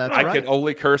 Yep, that's I right. can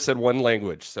only curse in one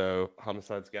language, so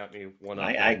Homicide's got me one up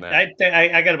on that.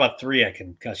 I got about 3 I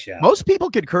can cuss you out. Most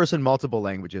people can curse in multiple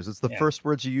languages. It's the first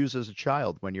words you use as a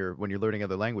child when you're learning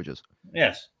other languages.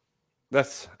 Yes.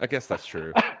 I guess that's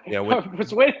true. Yeah, I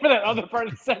was waiting for that other part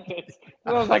of the sentence.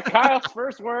 I was like, Kyle's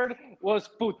first word was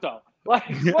puto. Like,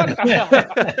 what the hell?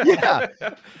 Yeah.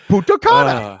 Puto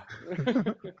cara.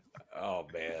 Oh,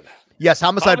 man. Yes,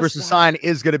 Homicide versus Scion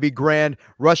is going to be grand.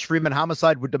 Rush Freeman,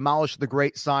 Homicide would demolish the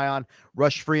great Scion.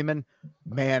 Rush Freeman,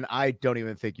 man, I don't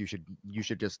even think you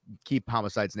should just keep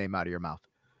Homicide's name out of your mouth.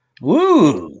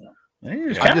 Woo.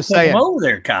 I'm just saying over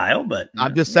there, Kyle, but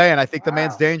I'm just saying I think the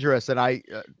man's dangerous, and I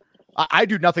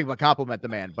do nothing but compliment the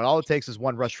man, but all it takes is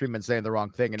one Rush Freeman saying the wrong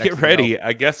thing. And get ready.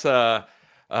 I guess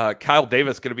Kyle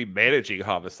Davis going to be managing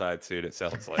Homicide soon, it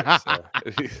sounds like. So.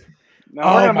 No,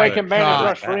 we're going to make him manage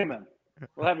Rush Freeman.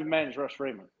 We'll have him manage Rush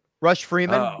Freeman. Rush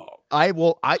Freeman, I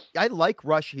like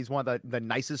Rush. He's one of the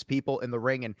nicest people in the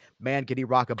ring, and man, can he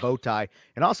rock a bow tie.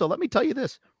 And also, let me tell you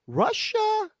this, Rush,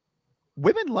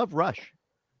 women love Rush.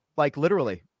 Like,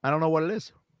 literally. I don't know what it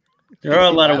is. There are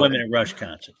a lot of women at Rush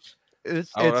concerts.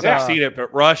 I've seen it,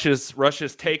 but Rush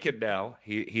is taken now.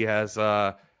 He has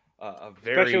a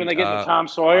very especially when they get to Tom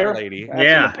Sawyer lady.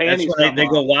 Yeah, that's when they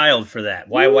go wild for that.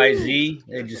 YYZ,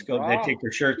 they just go, they take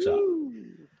their shirts off.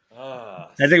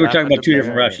 I think we're talking about 2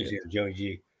 different Rushes here, Joey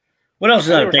G. What else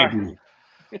is on the pay-per-view?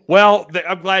 Well,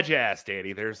 I'm glad you asked,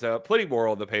 Danny. There's plenty more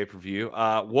on the pay-per-view.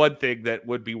 One thing that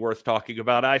would be worth talking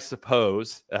about, I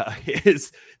suppose,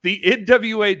 is the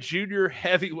NWA Junior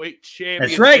Heavyweight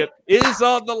Championship is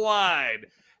on the line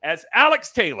as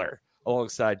Alex Taylor,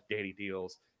 alongside Danny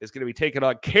Dealz, is going to be taking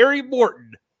on Kerry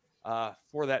Morton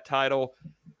for that title.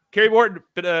 Kerry Morton,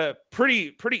 been a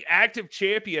pretty active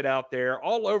champion out there,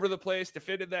 all over the place,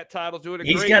 defending that title, doing a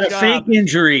great job. He's got a fake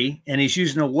injury, and he's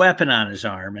using a weapon on his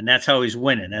arm, and that's how he's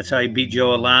winning. That's how he beat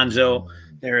Joe Alonzo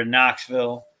there in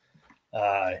Knoxville.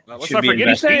 Let's not forget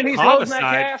he's saying he's loading that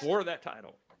cast for that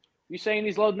title. You saying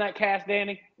he's loading that cast,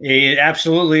 Danny? It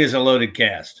absolutely is a loaded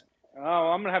cast. Oh,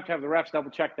 I'm gonna have the refs double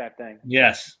check that thing.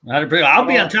 Yes, I'll be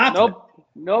on top of it.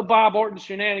 No Bob Orton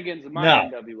shenanigans in my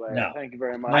NWA. No. Thank you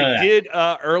very much. I did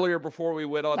earlier before we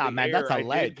went on the air. That's a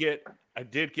leg. I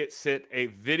did get sent a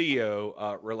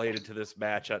video related to this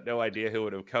match. I had no idea who it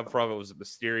would have come from. It was a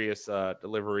mysterious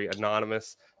delivery,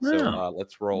 anonymous. So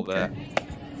let's roll that.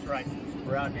 That's right.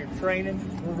 We're out here training.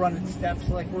 We're running steps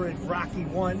like we're in Rocky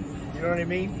 1. You know what I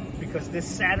mean? Because this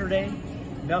Saturday,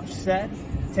 NUFF SAID,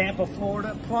 Tampa,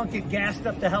 Florida, Plunkett gassed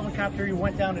up the helicopter. He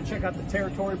went down to check out the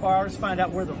territory bars, find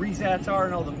out where the resats are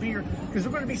and all the beer, because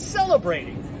we're going to be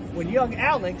celebrating when young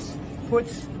Alex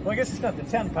puts, well, I guess it's not the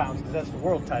 10 pounds because that's the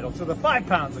world title, so the 5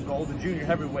 pounds of gold, the junior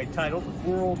heavyweight title, the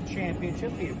world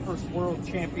championship, the first world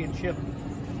championship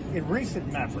in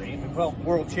recent memory. Well,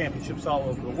 world championships all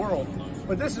over the world.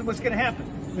 But this is what's going to happen,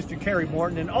 Mr. Kerry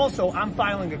Morton. And also, I'm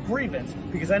filing a grievance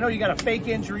because I know you got a fake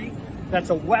injury. That's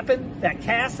a weapon, that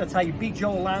cast. That's how you beat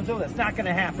Joe Alonzo. That's not going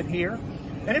to happen here.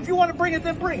 And if you want to bring it,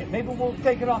 then bring it. Maybe we'll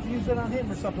take it off and use it on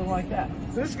him or something like that.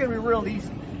 So this is going to be real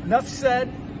easy. NUFF SAID,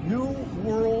 new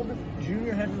world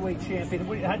junior heavyweight champion.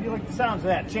 How do you like the sounds of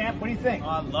that, champ? What do you think? Oh,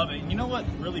 I love it. You know what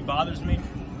really bothers me?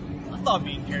 I thought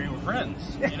me and Kerry were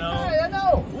friends. You know? I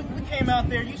know. We came out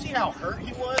there. You see how hurt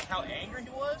he was? How angry he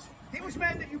was? He was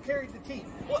mad that you carried the team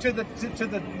to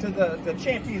the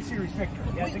Champion Series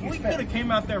victory. We could have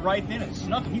came out there right then and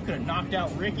snuck him. He could have knocked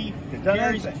out Ricky.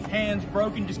 Kerry's hands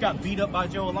broken, just got beat up by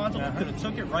Joe Alonzo. We could have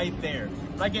took it right there.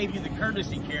 But I gave you the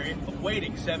courtesy, Kerry, of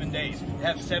waiting 7 days to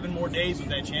have 7 more days with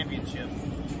that championship.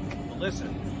 But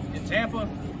listen, in Tampa,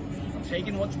 I'm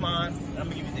taking what's mine, and I'm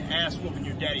going to give you the ass whooping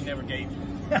your daddy never gave you.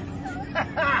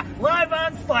 Live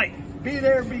on Fight. Be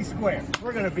there, be square.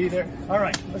 We're going to be there. All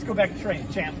right, let's go back to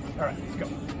training, champ. All right, let's go.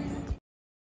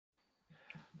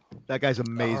 That guy's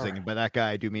amazing. And by that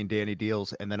guy, I do mean Danny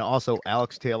Dealz. And then also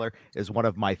Alex Taylor is one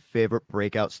of my favorite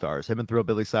breakout stars. Him and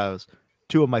Thrillbilly Silas,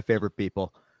 2 of my favorite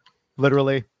people.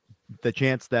 Literally, the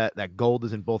chance that gold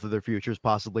is in both of their futures,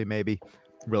 possibly, maybe.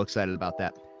 I'm real excited about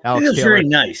that. Alex Taylor, very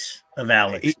nice of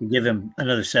Alex to give him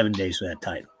another 7 days for that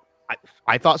title.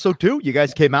 I thought so too. You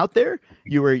guys came out there.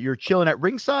 You're chilling at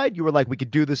ringside. You were like, we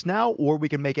could do this now, or we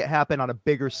can make it happen on a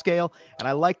bigger scale. And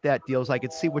I like that, Dealz. I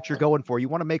could see what you're going for. You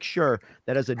want to make sure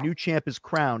that as a new champ is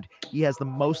crowned, he has the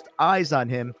most eyes on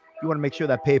him. You want to make sure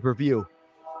that pay-per-view,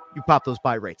 you pop those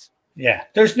buy rates. Yeah,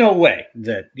 there's no way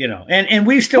that, and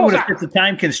we still would have put the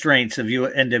time constraints of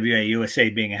NWA USA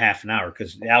being a half an hour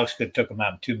because Alex could have took them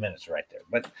out in 2 minutes right there.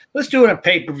 But let's do it on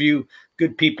pay-per-view.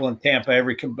 Good people in Tampa.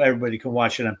 Everybody can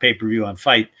watch it on pay-per-view on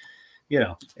Fight.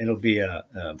 It'll be a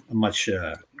much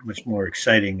more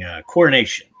exciting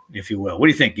coronation, if you will. What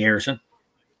do you think, Garrison?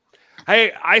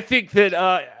 Hey, I think that,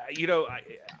 I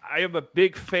am a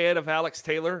big fan of Alex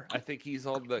Taylor. I think he's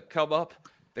on the come up.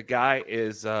 The guy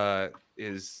is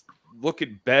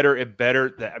looking better and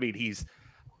better. He's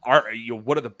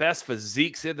one of the best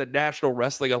physiques in the National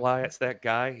Wrestling Alliance. That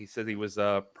guy, he said he was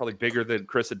probably bigger than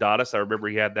Chris Adonis. I remember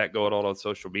he had that going on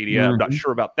social media. I'm not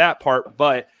sure about that part,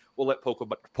 but we'll let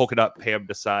Polka Dot Pam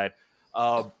decide.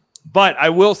 But I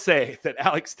will say that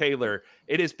Alex Taylor,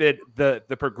 it has been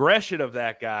the progression of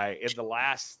that guy in the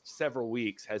last several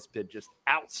weeks has been just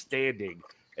outstanding.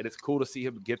 And it's cool to see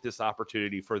him get this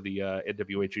opportunity for the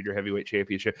NWA Junior Heavyweight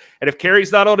Championship. And if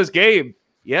Kerry's not on his game,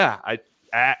 yeah, I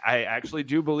actually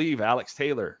do believe Alex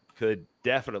Taylor could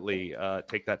definitely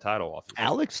take that title off.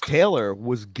 Alex Taylor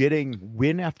was getting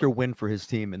win after win for his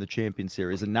team in the Champion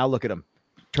Series, and now look at him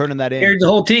turning that in. Carried the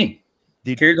whole team.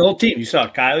 Carried the whole team. You saw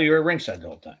Kiley, you were at ringside the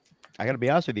whole time. I got to be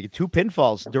honest with you, 2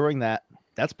 pinfalls during that.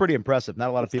 That's pretty impressive. Not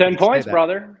a lot of people. 10 points,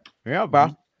 brother. Yeah,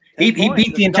 bro. He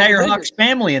beat the entire Hawks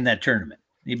family in that tournament.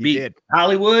 He beat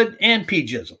Hollywood and P.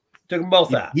 Jizzle. Took them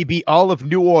both out. He beat all of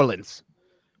New Orleans.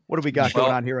 What do we got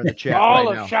going on here in the chat all right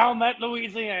of now? Chalmette,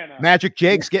 Louisiana. Magic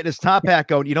Jake's getting his top hat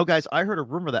going. Guys, I heard a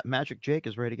rumor that Magic Jake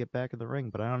is ready to get back in the ring,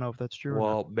 but I don't know if that's true.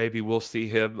 Well, maybe we'll see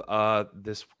him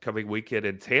this coming weekend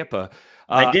in Tampa.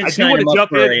 I did sign him up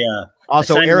for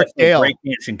also Eric Dale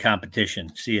breakdancing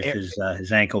competition. See if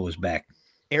his ankle was back.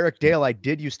 Eric Dale, I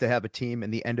did used to have a team in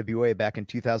the NWA back in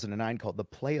 2009 called the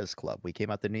Players Club. We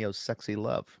came out to Neo's Sexy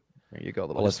Love. There you go, a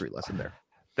little history lesson there.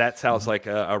 that sounds like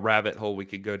a rabbit hole we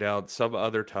could go down some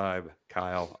other time,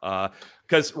 Kyle.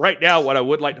 Because right now, what I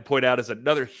would like to point out is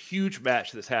another huge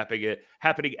match that's happening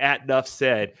at NUFF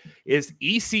SAID is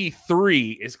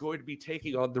EC3 is going to be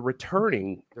taking on the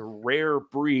rare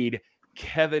breed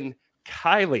Kevin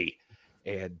Kiley.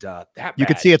 And that you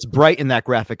can see it's bright in that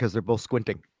graphic because they're both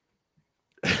squinting.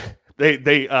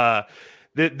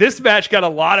 This match got a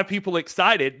lot of people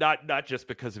excited, not just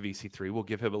because of EC3, we'll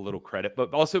give him a little credit,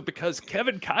 but also because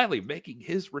Kevin Kiley making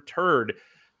his return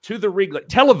to the ring,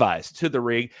 televised to the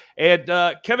ring. And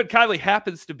Kevin Kiley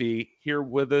happens to be here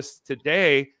with us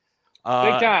today.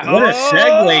 Big time. What a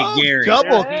segue, Gary.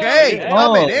 Double K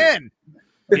coming in.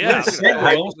 Yeah.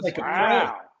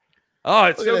 Wow. Oh,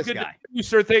 it's so good to see you,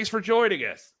 sir. Thanks for joining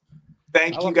us.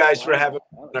 Thank you guys for having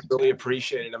me. I really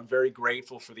appreciate it. I'm very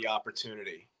grateful for the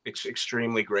opportunity.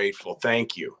 Extremely grateful.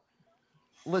 Thank you.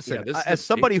 Listen, as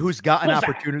somebody who's gotten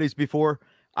opportunities before,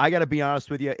 I got to be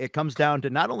honest with you. It comes down to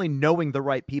not only knowing the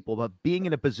right people, but being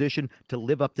in a position to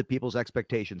live up to people's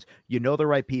expectations. You know the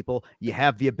right people. You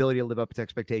have the ability to live up to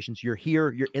expectations. You're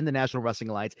here. You're in the National Wrestling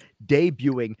Alliance,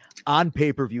 debuting on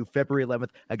pay-per-view February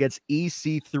 11th against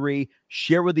EC3.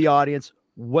 Share with the audience.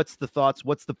 What's the thoughts?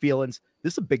 What's the feelings?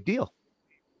 This is a big deal.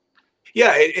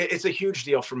 Yeah, it's a huge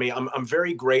deal for me. I'm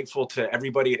very grateful to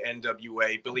everybody at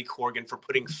NWA, Billy Corgan, for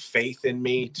putting faith in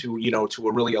me to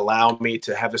really allow me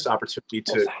to have this opportunity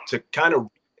to kind of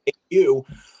debut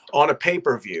on a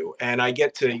pay-per-view. And I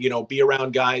get to, be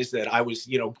around guys that I was,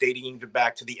 dating even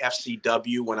back to the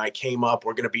FCW when I came up.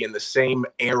 We're going to be in the same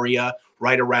area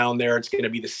right around there. It's going to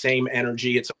be the same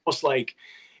energy. It's almost like,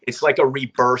 it's like a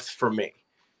rebirth for me.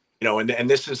 And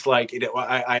this is like,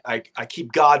 I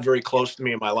keep God very close to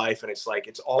me in my life, and it's like,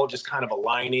 it's all just kind of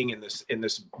aligning in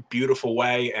this beautiful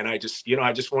way. And I just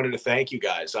wanted to thank you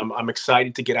guys. I'm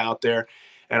excited to get out there,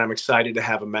 and I'm excited to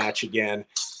have a match again,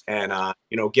 and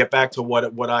get back to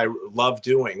what I love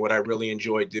doing, what I really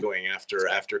enjoy doing after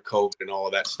COVID and all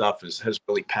of that stuff has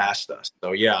really passed us.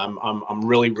 So yeah, I'm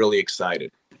really, really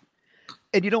excited.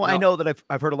 And I know that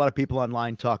I've heard a lot of people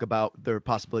online talk about the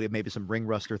possibility of maybe some ring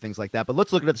rust or things like that. But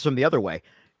let's look at this from the other way.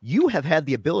 You have had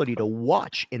the ability to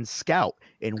watch and scout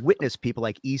and witness people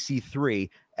like EC3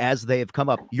 as they have come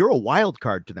up. You're a wild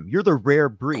card to them. You're the rare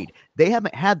breed. They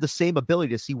haven't had the same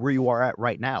ability to see where you are at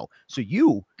right now. So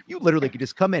you literally could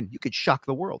just come in. You could shock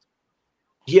the world.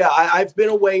 Yeah, I've been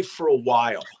away for a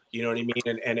while. You know what I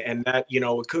mean? And that,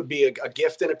 it could be a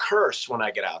gift and a curse when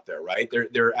I get out there, right?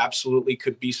 There absolutely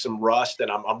could be some rust, and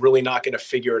I'm really not going to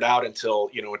figure it out until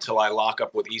I lock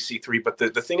up with EC3. But the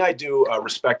thing I do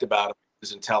respect about him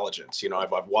is intelligence.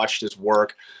 I've watched his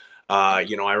work. I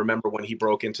remember when he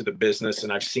broke into the business,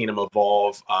 and I've seen him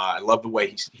evolve. I love the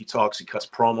way he talks. He cuts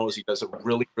promos. He does a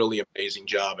really, really amazing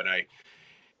job. And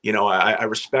I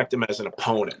respect him as an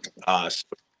opponent. So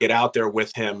get out there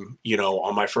with him,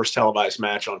 on my first televised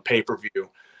match on pay-per-view.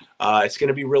 It's going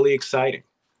to be really exciting.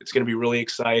 It's going to be really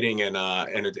exciting, and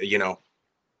we're going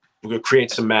to create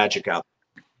some magic out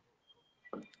there.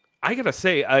 I gotta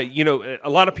say, a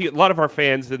lot of our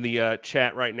fans in the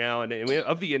chat right now, and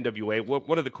of the NWA,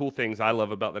 one of the cool things I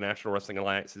love about the National Wrestling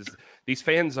Alliance is these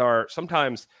fans are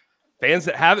sometimes fans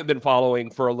that haven't been following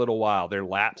for a little while. They're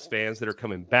lapsed fans that are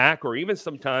coming back, or even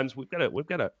sometimes we've got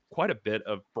quite a bit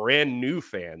of brand new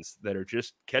fans that are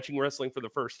just catching wrestling for the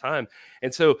first time.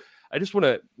 And so I just want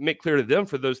to make clear to them,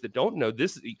 for those that don't know,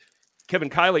 this Kevin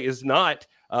Kiley is not.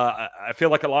 I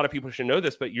feel like a lot of people should know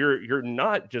this, but you're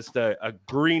not just a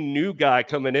green new guy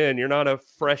coming in. You're not a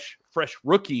fresh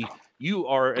rookie. You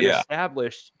are an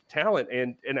established talent.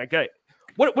 And I get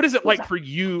what is it like for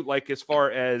you? Like, as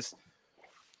far as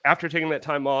after taking that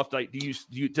time off, like,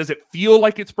 does it feel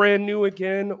like it's brand new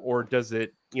again, or does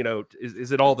it,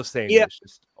 is it all the same? Yeah. It's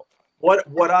just...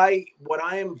 What I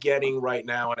am getting right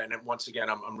now, and once again,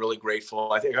 I'm really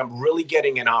grateful. I think I'm really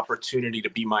getting an opportunity to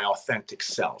be my authentic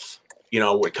self.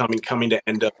 We're coming to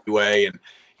NWA, and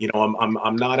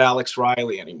I'm not Alex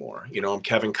Riley anymore. I'm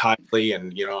Kevin Kiley,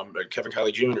 and I'm Kevin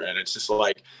Kiley Jr. And it's just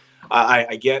like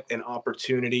I get an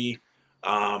opportunity,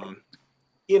 to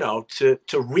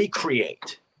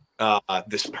recreate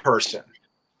this person,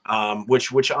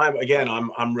 which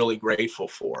I'm really grateful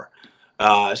for.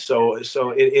 So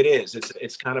it is.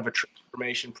 It's kind of a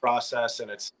transformation process, and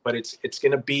it's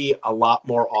going to be a lot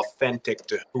more authentic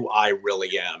to who I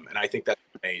really am, and I think that's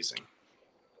amazing.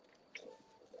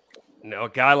 Now, a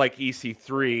guy like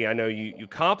EC3, I know you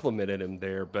complimented him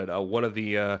there, but one of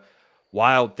the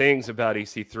wild things about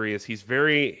EC3 is he's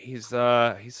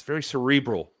very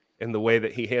cerebral in the way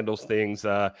that he handles things.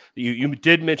 You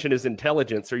did mention his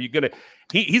intelligence. Are you gonna?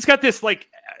 He's got this like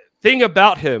thing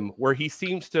about him where he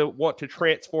seems to want to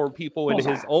transform people in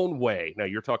his own way. Now,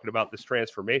 you're talking about this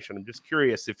transformation. I'm just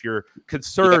curious if you're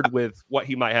concerned with what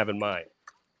he might have in mind.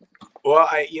 Well,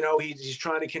 he's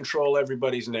trying to control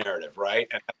everybody's narrative, right?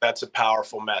 And that's a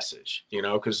powerful message,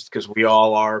 because we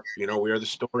all are, we are the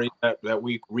stories that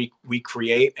we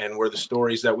create, and we're the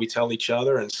stories that we tell each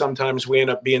other. And sometimes we end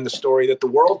up being the story that the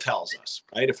world tells us,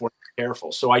 right? If we're not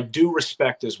careful. So I do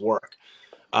respect his work.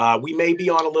 We may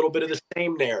be on a little bit of the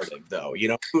same narrative, though.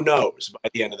 Who knows by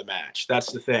the end of the match?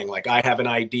 That's the thing. Like, I have an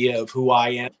idea of who I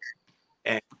am,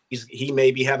 and he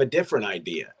maybe have a different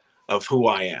idea of who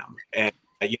I am. And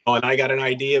and I got an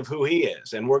idea of who he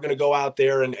is, and we're going to go out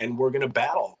there and we're going to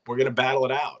battle. We're going to battle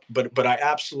it out. But I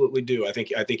absolutely do. I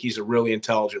think he's a really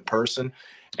intelligent person,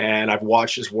 and I've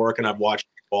watched his work and I've watched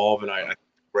him evolve, and I think he's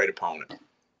a great opponent.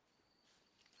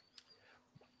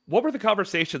 What were the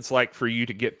conversations like for you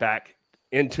to get back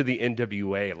into the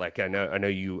NWA? Like, I know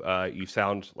you you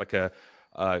sound like a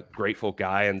grateful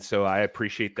guy, and so I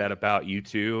appreciate that about you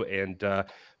too. And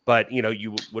but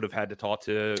you would have had to talk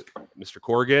to Mr.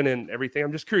 Corgan and everything.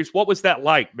 I'm just curious, what was that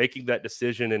like, making that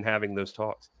decision and having those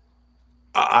talks?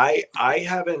 I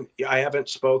haven't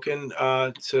spoken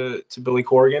to Billy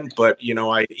Corgan, but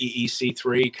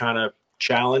EC3 kind of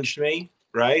challenged me,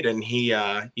 right? And he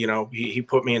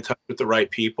put me in touch with the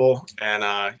right people,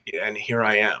 and here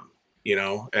I am,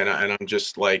 and I'm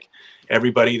just like,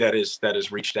 everybody that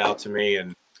has reached out to me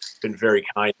and been very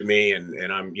kind to me,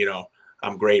 and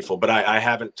I'm grateful. But I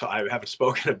haven't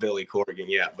spoken to Billy Corgan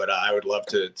yet, but I would love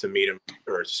to meet him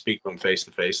or speak to him face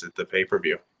to face at the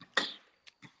pay-per-view.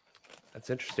 That's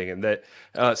interesting. And that,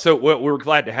 so we're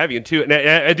glad to have you too. And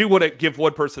I do want to give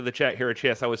one person in the chat here a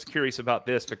chance. I was curious about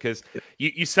this because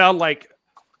you sound like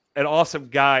an awesome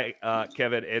guy,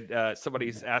 Kevin. And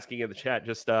somebody's asking in the chat,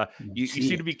 just you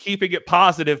seem to be keeping it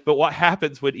positive, but what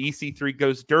happens when EC3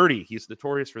 goes dirty? He's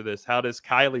notorious for this. How does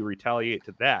Kiley retaliate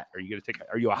to that? Are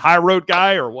you a high road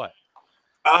guy or what?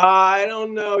 I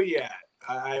don't know yet.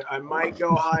 I might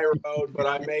go high road, but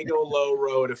I may go low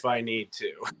road if I need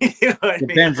to.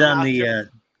 Depends on the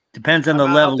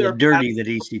level of dirty that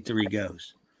EC3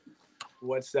 goes.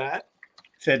 What's that?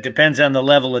 So it depends on the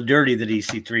level of dirty that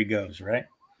EC3 goes, right?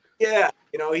 Yeah,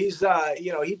 he's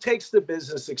he takes the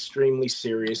business extremely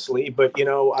seriously, but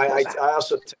I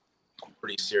also take it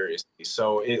pretty seriously.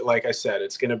 So like I said,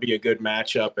 it's going to be a good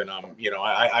matchup, and I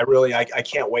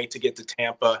can't wait to get to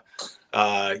Tampa.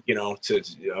 I'm going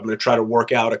to try to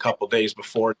work out a couple days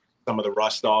before some of the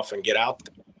rust off and get out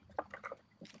there.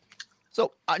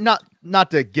 So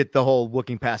not to get the whole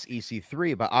looking past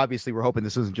EC3, but obviously we're hoping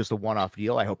this isn't just a one-off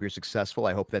deal. I hope you're successful.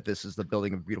 I hope that this is the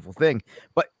building of a beautiful thing.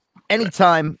 But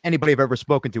anytime anybody I've ever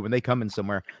spoken to, when they come in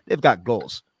somewhere, they've got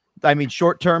goals. I mean,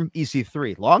 short-term,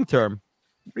 EC3. Long-term,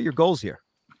 what are your goals here?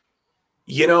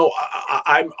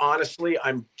 I'm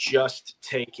just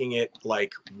taking it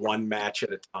like one match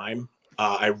at a time.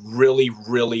 I really,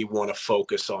 really want to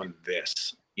focus on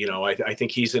this. I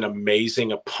think he's an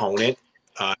amazing opponent.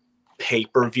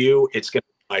 Pay-per-view, it's going to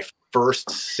be my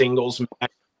first singles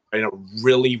match in a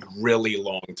really, really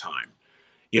long time.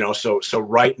 So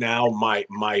right now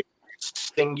my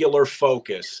singular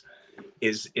focus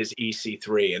is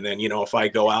EC3, and then if I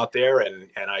go out there and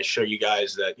I show you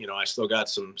guys that I still got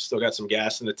some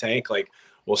gas in the tank, like,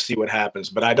 we'll see what happens.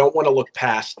 But I don't want to look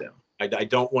past him. I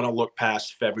don't want to look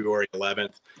past February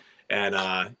 11th and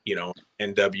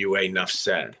NWA NUFF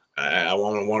SAID. I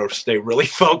want to stay really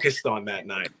focused on that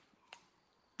night.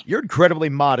 You're incredibly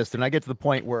modest, and I get to the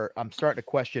point where I'm starting to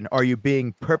question, are you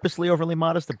being purposely overly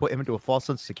modest to put him into a false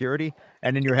sense of security?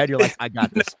 And in your head, you're like, I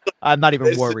got this. I'm not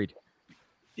even worried.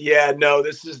 Yeah, no,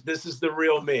 this is the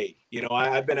real me.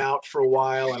 I've been out for a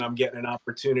while, and I'm getting an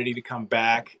opportunity to come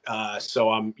back.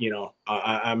 So I'm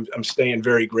staying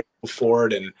very grateful for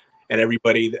it, and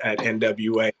everybody at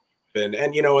NWA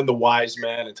and the Wise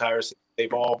Men and Tyrus,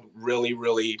 they've all really,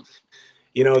 really,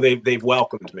 they've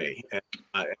welcomed me,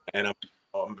 and I'm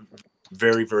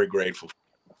very, very grateful.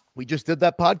 We just did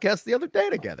that podcast the other day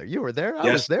together. You were there. I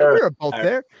Yes, was there. sir. We were both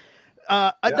there.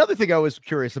 Another thing I was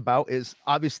curious about is,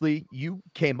 obviously you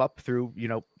came up through,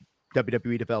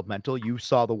 WWE developmental. You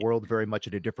saw the world very much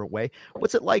in a different way.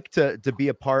 What's it like to be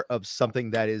a part of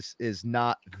something that is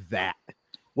not that?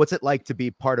 What's it like to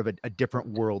be part of a different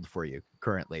world for you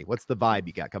currently? What's the vibe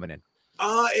you got coming in?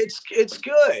 It's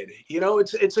good.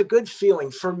 It's a good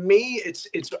feeling for me.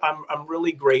 I'm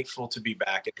really grateful to be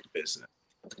back in the business.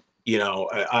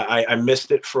 I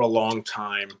missed it for a long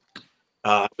time.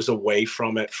 I was away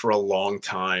from it for a long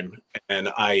time, and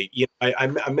I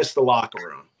miss the locker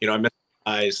room. I miss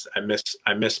guys. I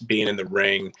miss being in the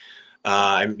ring.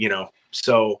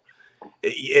 So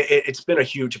it's been a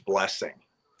huge blessing.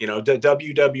 You know, the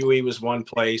WWE was one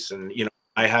place, and you know,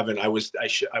 I was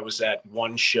at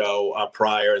one show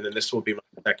prior, and then this will be my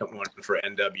second one for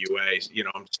NWA. You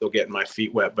know, I'm still getting my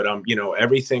feet wet, but you know,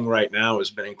 everything right now has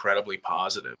been incredibly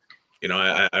positive. You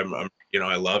know, I'm you know,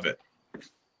 I love it.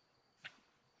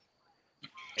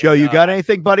 Joe, you got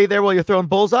anything, buddy, there while you're throwing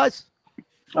bullseyes?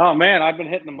 Oh, man, I've been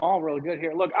hitting them all really good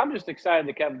here. Look, I'm just excited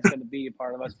that Kevin's going to be a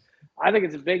part of us. I think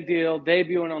it's a big deal,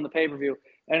 debuting on the pay-per-view.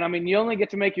 And, I mean, you only get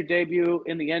to make your debut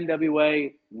in the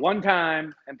NWA one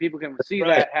time, and people can see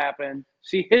that happen,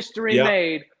 see history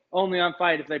made only on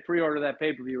Fight if they pre-order that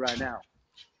pay-per-view right now.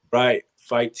 Right.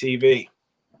 Fight TV.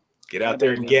 Get out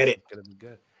there and get it. It's going to be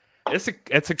good.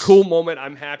 It's a cool moment.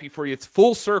 I'm happy for you. It's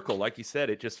full circle. Like you said,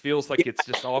 it just feels like it's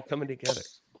just all coming together.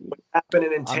 What's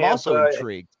happening in Tampa? I'm also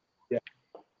intrigued. Yeah.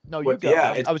 No, you go.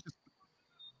 Yeah, I was just...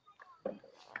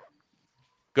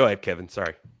 Go ahead, Kevin.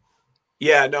 Sorry.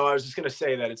 Yeah, no, I was just going to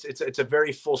say that it's a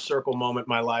very full circle moment in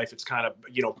my life. It's kind of,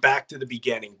 you know, back to the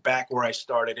beginning, back where I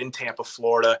started in Tampa,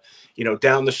 Florida. You know,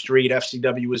 down the street,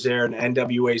 FCW was there, and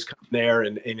NWA's come there,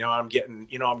 and you know, I'm getting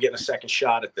a second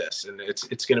shot at this, and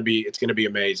it's going to be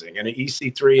amazing. And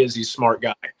EC3 is he's a smart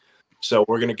guy, so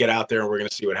we're going to get out there and we're going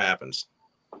to see what happens.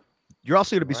 You're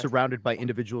also going to be surrounded by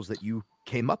individuals that you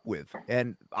came up with.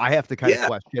 And I have to kind of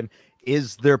question,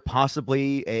 is there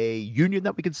possibly a union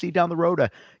that we can see down the road?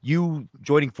 You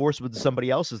joining force with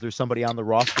somebody else? Is there somebody on the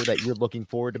roster that you're looking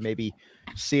forward to maybe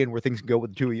seeing where things can go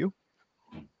with the two of you?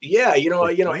 Yeah, you know,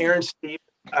 Aaron, Steve,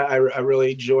 I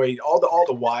really enjoyed all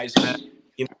the wise men,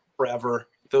 you know, forever.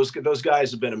 Those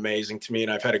guys have been amazing to me,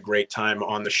 and I've had a great time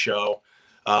on the show.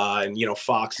 And you know,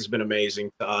 Fox has been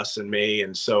amazing to us and me,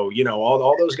 and so you know,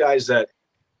 all those guys that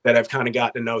I've kind of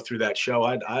gotten to know through that show,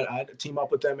 I'd team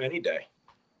up with them any day.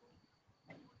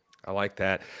 I like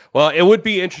that. Well, it would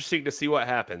be interesting to see what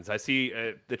happens. I see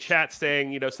the chat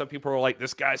saying, you know, some people are like,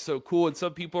 this guy's so cool, and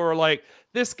some people are like,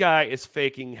 this guy is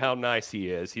faking how nice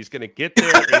he is. He's going to get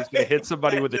there and he's going to hit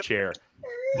somebody with a chair.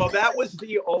 Well, that was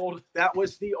the old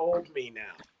me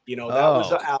now. You know, that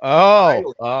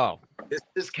was this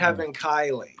is Kevin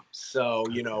Kiley. So,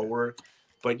 you know,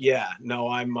 but yeah, no,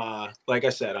 I'm like I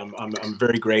said, I'm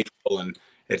very grateful, and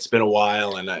it's been a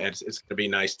while, and it's going to be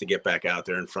nice to get back out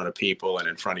there in front of people and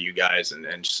in front of you guys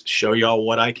and show y'all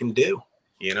what I can do,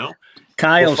 you know.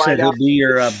 Kyle said he'll be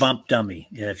your bump dummy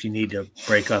if you need to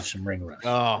break off some ring rust.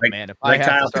 Oh, man, if I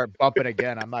have to start bumping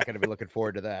again, I'm not going to be looking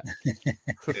forward to that.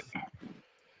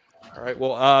 All right.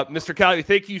 Well, Mr. Kiley,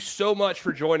 thank you so much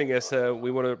for joining us. We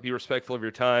want to be respectful of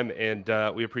your time,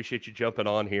 and we appreciate you jumping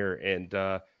on here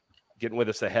and getting with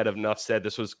us ahead of NUFF SAID.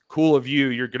 This was cool of you.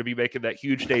 You're going to be making that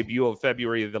huge debut on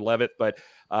February the 11th, but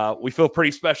we feel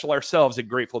pretty special ourselves and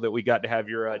grateful that we got to have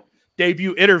your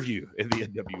debut interview in the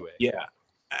NWA. Yeah,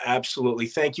 absolutely.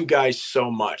 Thank you guys so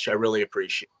much. I really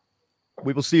appreciate it.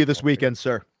 We will see you this weekend,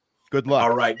 sir. Good luck.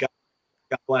 All right. God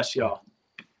bless y'all.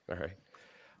 All right.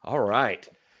 All right.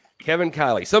 Kevin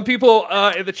Kiley. Some people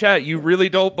in the chat, you really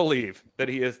don't believe that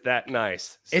he is that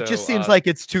nice. So, it just seems like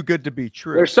it's too good to be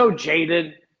true. They're so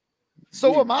jaded.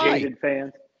 So am I. Jaded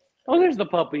fans. Oh, there's the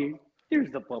puppy.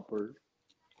 Here's the pupper.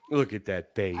 Look at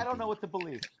that baby. I don't know what to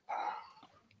believe.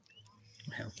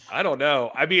 I don't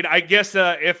know. I mean, I guess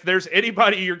if there's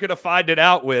anybody you're going to find it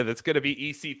out with, it's going to be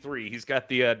EC3. He's got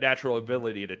the natural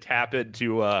ability to tap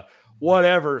into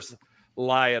whatever's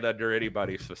lying under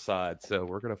anybody's facade. So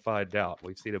we're going to find out.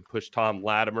 We've seen him push Tom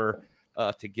Latimer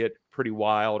to get pretty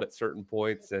wild at certain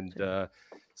points. And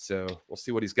so we'll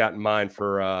see what he's got in mind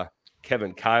for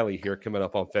Kevin Kiley here coming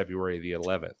up on February the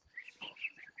 11th.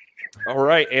 All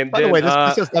right. And by the way, this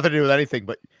has nothing to do with anything,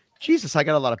 but Jesus, I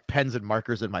got a lot of pens and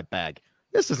markers in my bag.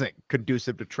 This isn't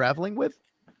conducive to traveling with.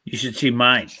 You should see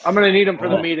mine. I'm going to need them for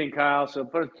the meeting, Kyle. So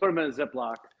put them in a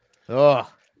Ziploc. Oh,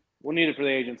 we'll need it for the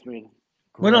agent's meeting.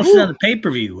 What else is on the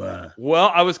pay-per-view?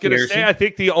 Well, I was going to say, I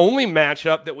think the only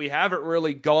matchup that we haven't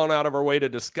really gone out of our way to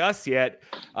discuss yet,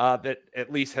 that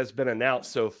at least has been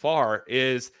announced so far,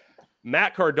 is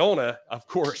Matt Cardona, of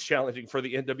course, challenging for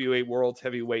the NWA World's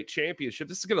Heavyweight Championship.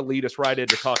 This is going to lead us right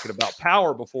into talking about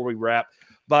power before we wrap.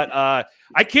 But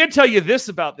I can tell you this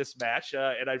about this match,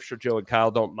 and I'm sure Joe and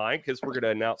Kyle don't mind because we're going to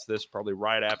announce this probably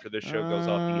right after this show goes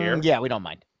off the air. Yeah, we don't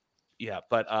mind. Yeah,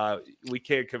 but we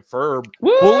can confirm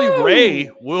Bully Ray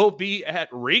will be at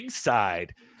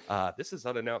ringside. This is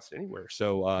unannounced anywhere.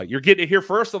 So you're getting to hear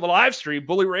first on the live stream.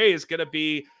 Bully Ray is going to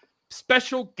be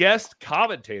special guest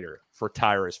commentator for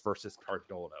Tyrus versus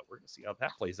Cardona. We're going to see how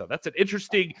that plays out. That's an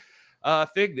interesting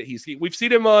thing that we've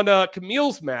seen him on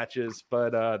Camille's matches,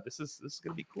 but this is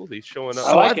going to be cool that he's showing up.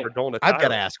 Cardona. I've got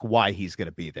to ask why he's going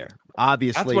to be there.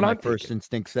 Obviously, my first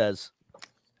instinct says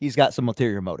he's got some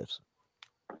ulterior motives.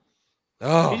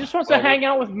 He just wants to hang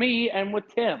out with me and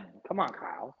with Tim. Come on,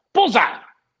 Kyle. Bullseye.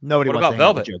 Nobody What wants about to hang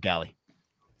out with Velvet? Joe Galli.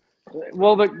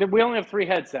 Well, we only have 3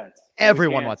 headsets.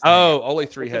 Everyone wants to. Only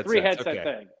 3 It's headsets. a 3 headset okay.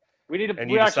 thing. We need to. And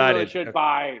We you actually really decided- should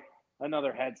buy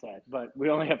another headset, but we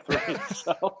only have 3.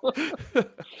 So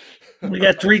We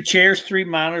got 3 chairs, 3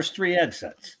 monitors, 3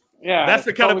 headsets. yeah, That's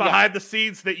the kind of all we got. behind the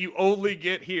scenes that you only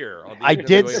get here. On the I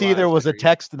did NWA see Live there was a stream.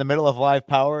 text in the middle of Live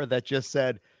Power that just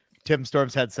said Tim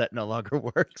Storm's headset no longer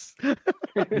works.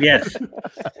 Yes.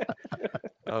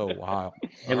 Oh wow!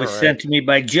 It was All right. sent to me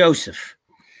by Joseph.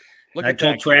 Look I at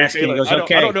told that, Carrie Trask, and he Taylor. goes, I don't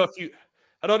okay.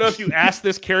 know if you asked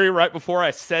this, Carrie, right before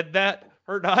I said that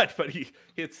or not, but he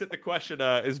had sent the question: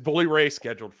 is Bully Ray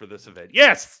scheduled for this event?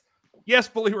 Yes. Yes,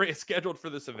 Bully Ray is scheduled for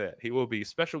this event. He will be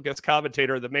special guest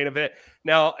commentator of the main event.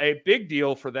 Now, a big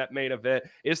deal for that main event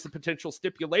is the potential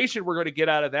stipulation we're going to get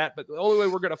out of that. But the only way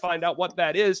we're going to find out what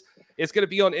that is going to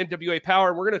be on NWA Power.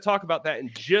 And we're going to talk about that in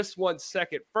just 1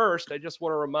 second. First, I just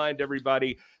want to remind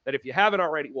everybody that if you haven't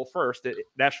already, well, first, at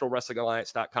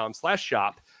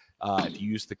nationalwrestlingalliance.com/shop, if you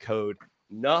use the code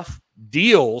NUFF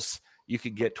Dealz, you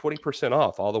can get 20%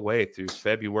 off all the way through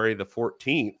February the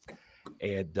 14th.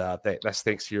 And that's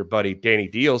thanks to your buddy Danny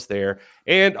Dealz there.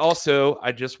 And also,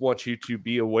 I just want you to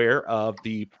be aware of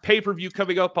the pay-per-view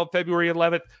coming up on February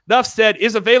 11th. NUFF SAID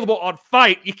is available on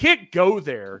Fight. You can't go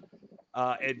there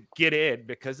and get in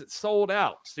because it's sold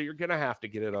out. So you're going to have to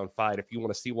get it on Fight if you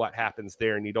want to see what happens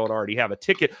there and you don't already have a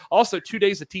ticket. Also, 2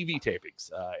 days of TV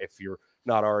tapings if you're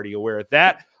not already aware of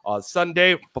that. On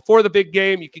Sunday, before the big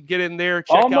game, you can get in there.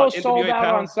 Check Almost out sold NWA out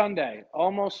Power. on Sunday.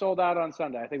 Almost sold out on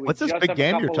Sunday. I think we What's this just big have a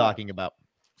game you're couple talking left. about?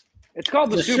 It's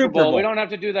called the The Super Super Bowl. Bowl. We don't have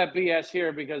to do that BS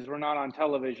here because we're not on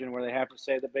television where they have to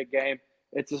say the big game.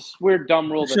 It's a weird,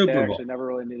 dumb rule that Super they Bowl. actually never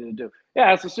really needed to do.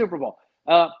 Yeah, it's the Super Bowl.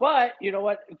 But you know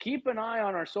what? Keep an eye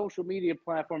on our social media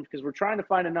platforms because we're trying to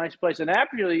find a nice place. And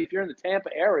actually, if you're in the Tampa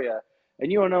area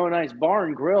and you know a nice bar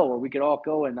and grill where we could all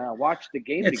go and watch the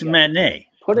game It's a together, matinee.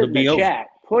 put it It'll in be the over. chat.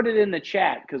 Put it in the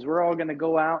chat because we're all going to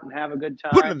go out and have a good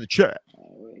time. Put it in the chat.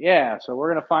 Yeah, so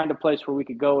we're going to find a place where we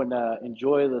could go and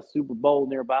enjoy the Super Bowl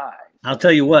nearby. I'll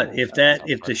tell you what, if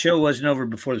the show wasn't over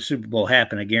before the Super Bowl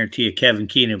happened, I guarantee you Kevin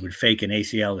Keenan would fake an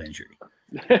ACL injury.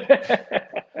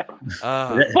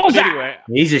 Anyway,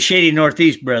 He's a shady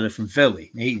Northeast brother from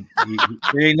Philly.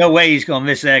 There ain't no way he's going to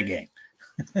miss that game.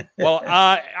 well,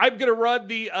 I'm going to run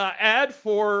the ad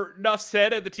for NUFF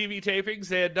SAID and the TV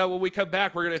tapings. And when we come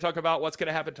back, we're going to talk about what's going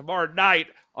to happen tomorrow night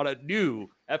on a new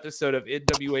episode of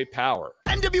NWA Power.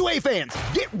 NWA fans,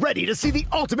 get ready to see the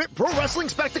ultimate pro wrestling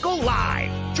spectacle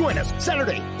live. Join us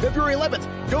Saturday, February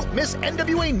 11th. Don't miss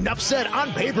NWA NUFF SAID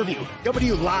on pay-per-view. Coming to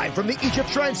you live from the Egypt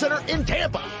Shrine Center in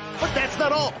Tampa. But that's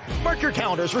not all. Mark your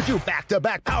calendars for 2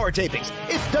 back-to-back power tapings.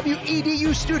 It's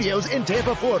WEDU Studios in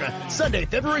Tampa, Florida, Sunday,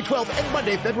 February 12th and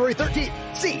Monday, February 13th.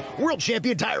 See World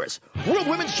Champion Tyrus, World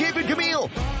Women's Champion Camille,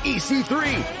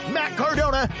 EC3, Matt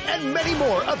Cardona, and many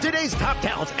more of today's top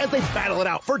talents as they battle it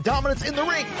out for dominance in the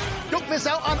ring. Don't miss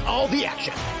out on all the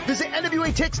action. Visit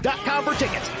NWATix.com for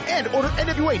tickets and order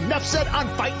NWA NUFF SAID on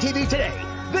Fight TV today.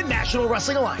 The National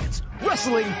Wrestling Alliance.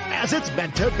 Wrestling as it's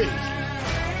meant to be.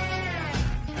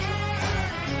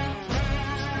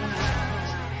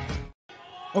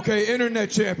 Okay, internet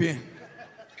champion.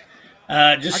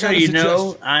 Just so you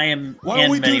know, I am Why don't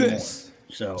in we do many more. this?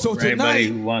 So So for anybody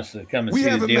tonight, who wants to come and we see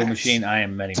have the a deal match. machine, I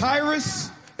am many more. Tyrus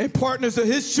and partners of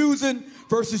his choosing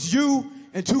versus you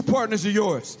and 2 partners of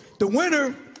yours. The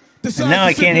winner decides And now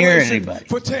the I can't hear stipulation anybody.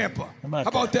 for Tampa. How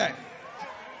about that?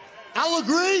 I'll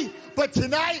agree, but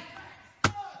tonight,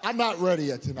 I'm not ready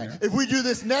yet tonight. If we do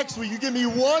this next week, you give me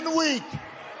 1 week.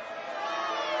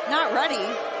 Not ready.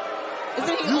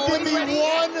 Isn't he You always give me ready?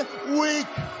 1 week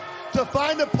to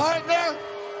find a partner,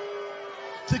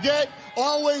 to get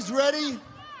always ready.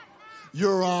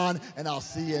 You're on, and I'll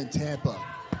see you in Tampa.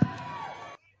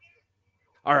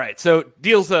 All right, so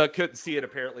Dealz couldn't see it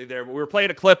apparently there, but we were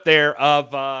playing a clip there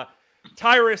of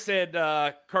Tyrus and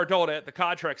Cardona at the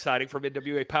contract signing from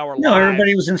NWA Power No, Live.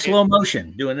 everybody was in slow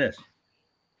motion doing this.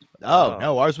 Oh,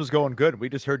 no, ours was going good. We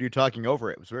just heard you talking over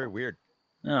it. It was very weird.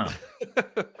 Oh.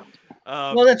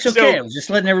 Well, that's okay. I was just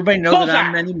letting everybody know that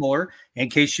I'm many more in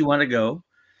case you want to go.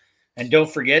 And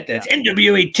don't forget that's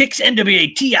NWATix,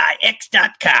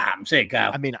 NWATIX.com. Say it,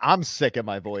 Kyle. I mean, I'm sick of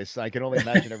my voice. I can only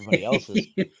imagine everybody else's.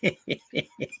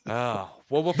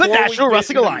 Well, the National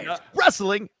Wrestling Alliance.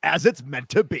 Wrestling as it's meant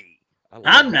to be.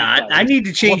 I'm not. I need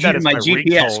to change you to my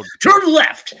GPS. Turn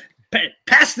left.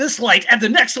 Pass this light. At the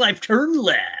next light, turn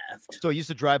left. So I used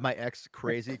to drive my ex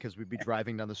crazy because we'd be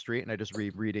driving down the street and I just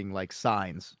reading like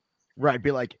signs where I'd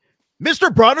be like,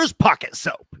 Mr. Bronner's pocket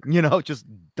soap, you know, just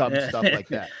dumb stuff like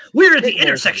that. We're at the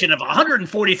intersection of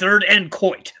 143rd and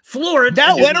Coit, Florida.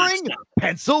 Now entering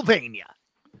Pennsylvania.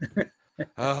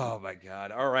 Oh my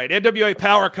God. All right. NWA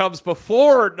Power comes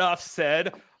before NUFF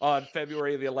SAID on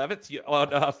February the 11th.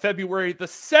 On February the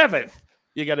 7th,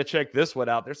 you got to check this one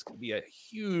out. There's going to be a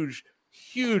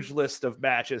huge list of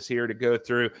matches here to go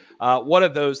through. One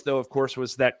of those, though, of course,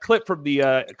 was that clip from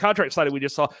the contract signing we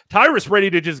just saw. Tyrus ready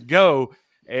to just go,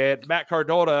 and Matt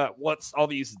Cardona wants all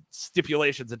these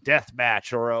stipulations, a death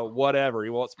match or a whatever. He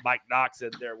wants Mike Knox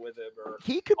in there with him. Or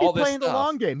he could be playing the stuff.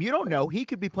 long game. You don't know. He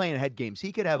could be playing head games.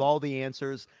 He could have all the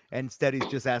answers, and instead he's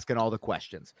just asking all the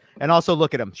questions. And also,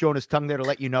 look at him, showing his tongue there to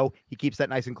let you know he keeps that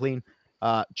nice and clean.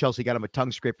 Chelsea got him a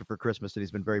tongue scraper for Christmas, and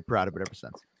he's been very proud of it ever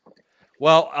since.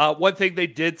 Well, one thing they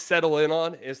did settle in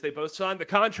on is they both signed the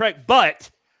contract, but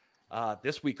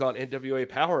this week on NWA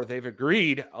Power, they've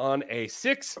agreed on a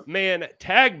 6-man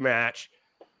tag match,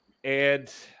 and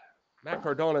Matt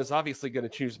Cardona is obviously going to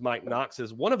choose Mike Knox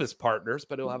as one of his partners,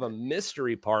 but he'll have a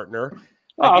mystery partner.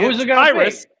 Oh, who's it going to be?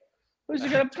 Who's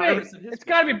it going to be? It's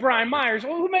got to be Brian Myers.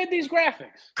 Well, who made these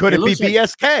graphics? Could it be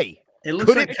BSK? It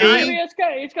looks like BSK.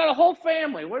 It's got a whole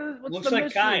family. What's the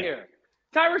mystery here?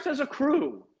 Tyrus has a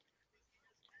crew.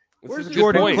 Where's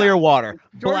Jordan Clearwater?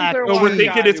 Black. So we're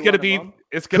thinking it's going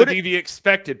to be the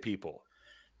expected people.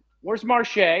 Where's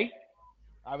Marche? I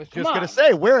was just going to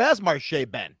say, where has Marche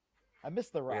been? I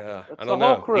missed the round. Yeah, I don't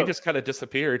know. He just kind of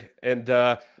disappeared. And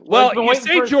well, you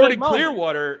say Jordan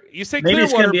Clearwater. You say maybe Clearwater,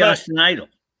 it's going to be Austin Idol.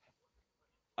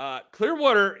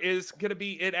 Clearwater is going to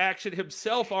be in action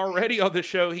himself already on the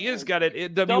show. He has got an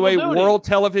NWA World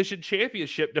Television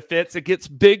Championship defense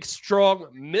against big, strong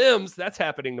Mims. That's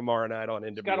happening tomorrow night on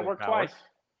NWA. Got to work Power. twice.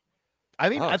 I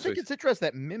mean, I think it's interesting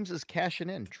that Mims is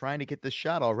cashing in, trying to get this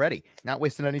shot already, not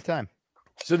wasting any time.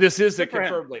 So this is a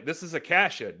confirmed late. This is a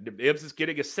cash in. Mims is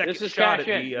getting a second shot at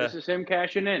the. This is him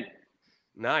cashing in.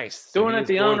 Nice. Doing it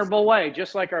the honorable way,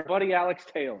 just like our buddy Alex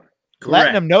Taylor.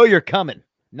 Letting him know you're coming.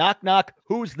 Knock, knock.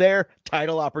 Who's there?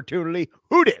 Title opportunity.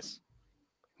 Who dis?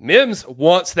 Mims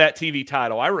wants that TV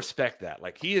title. I respect that.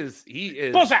 Like he is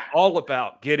all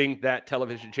about getting that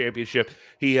television championship.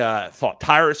 He fought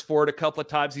Tyrus for it a couple of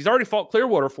times. He's already fought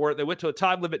Clearwater for it. They went to a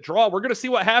time limit draw. We're going to see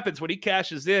what happens when he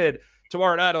cashes in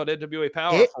tomorrow night on NWA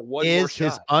Power for one more shot. It is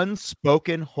his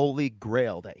unspoken holy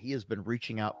grail that he has been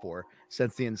reaching out for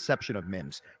since the inception of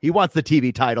Mims. He wants the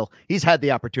TV title. He's had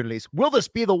the opportunities. Will this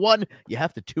be the one? You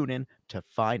have to tune in to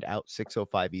find out.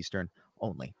 6:05 Eastern,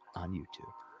 only on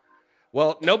YouTube.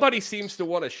 Well, nobody seems to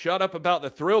want to shut up about the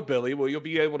Thrill Billy. Well, you'll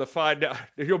be able to find out.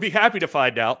 You'll be happy to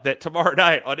find out that tomorrow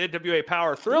night on NWA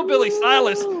Power, Thrill Billy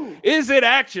Silas is in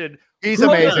action. He's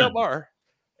amazing.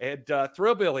 And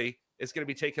Thrill Billy is going to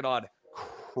be taking on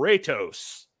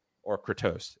Kratos, or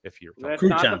Kratos, if you're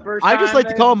I just like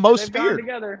to call him most feared.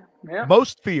 Yeah.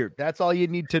 Most feared. That's all you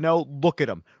need to know. Look at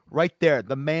him right there.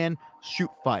 The man, shoot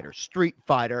fighter, street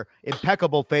fighter,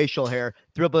 impeccable facial hair,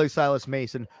 Thrill Billy Silas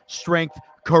Mason, strength,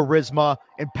 charisma,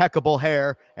 impeccable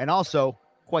hair, and also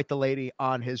quite the lady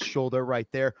on his shoulder right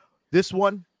there. This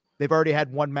one, they've already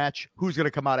had one match. Who's going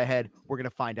to come out ahead? We're going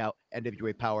to find out.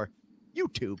 NWA Power,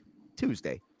 YouTube,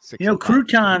 Tuesday. You know,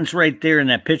 Croutons right there in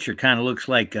that picture kind of looks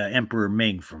like Emperor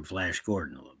Ming from Flash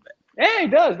Gordon a little bit. Yeah, he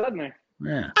does, doesn't he?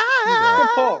 Yeah. Good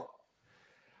pull.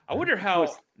 I wonder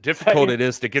how difficult it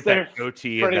is to get that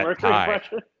goatee and that tie.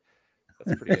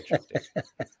 That's pretty interesting.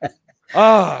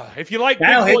 If you like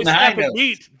big boy snap and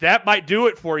beat, that might do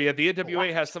it for you. The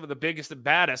NWA has some of the biggest and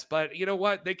baddest, but you know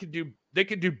what? They can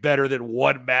do better than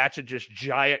one match and just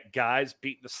giant guys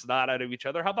beating the snot out of each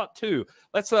other. How about two?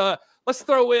 Let's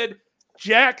throw in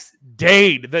Jax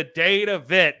Dane, the Dane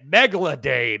event, Megala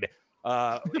Dane,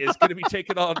 is going to be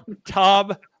taking on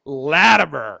Tom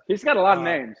Latimer. He's got a lot of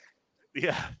names.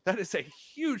 Yeah, that is a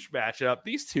huge matchup.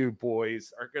 These two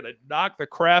boys are going to knock the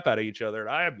crap out of each other, and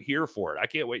I am here for it. I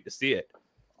can't wait to see it.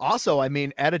 Also, I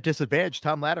mean, at a disadvantage,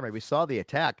 Tom Latimer, we saw the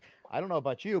attack. I don't know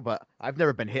about you, but I've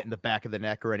never been hit in the back of the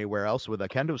neck or anywhere else with a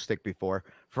kendo stick before.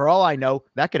 For all I know,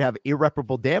 that could have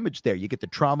irreparable damage there. You get the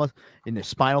trauma in the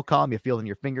spinal column. You feel it in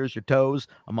your fingers, your toes,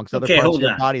 amongst other parts of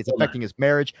your body. It's affecting his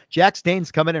marriage. Jax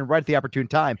Dane's coming in right at the opportune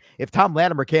time. If Tom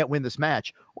Latimer can't win this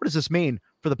match, what does this mean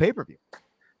for the pay-per-view?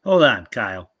 Hold on,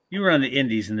 Kyle. You were on the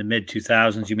Indies in the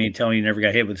mid-2000s. You mean tell me you never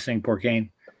got hit with a Singapore cane?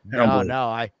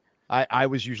 No. I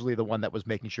was usually the one that was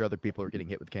making sure other people were getting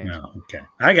hit with canes. No, okay.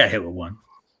 I got hit with one.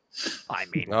 I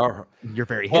mean, you're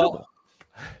very hittable. Well,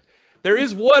 there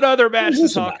is one other match to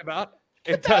talk about.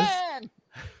 It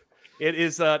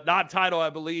is non-title, I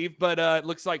believe, but it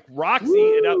looks like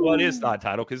Roxy, and that one is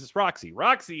non-title because it's Roxy.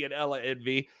 Roxy and Ella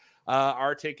Envy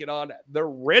are taking on the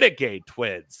Renegade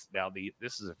Twins. Now,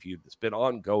 this is a feud that's been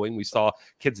ongoing. We saw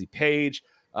Kenzie Page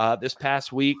this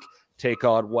past week take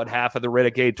on one half of the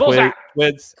Renegade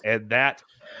Twins, and that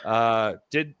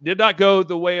did not go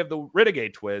the way of the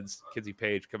Renegade Twins. Kenzie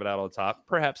Page coming out on top,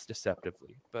 perhaps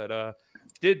deceptively, but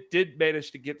did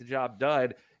manage to get the job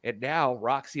done. And now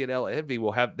Roxy and Ella Envy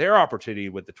will have their opportunity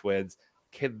with the Twins.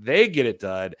 Can they get it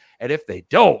done? And if they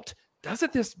don't,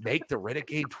 doesn't this make the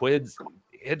Renegade Twins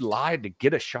in line to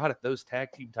get a shot at those tag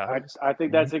team titles? I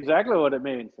think that's exactly what it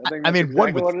means. I mean,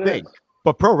 one would think.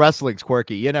 But pro wrestling's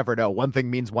quirky. You never know. One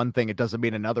thing means one thing. It doesn't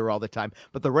mean another all the time.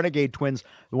 But the Renegade Twins,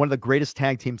 one of the greatest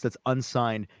tag teams that's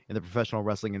unsigned in the professional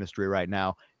wrestling industry right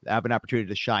now, have an opportunity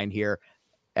to shine here.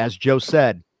 As Joe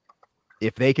said,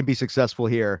 if they can be successful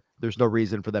here, there's no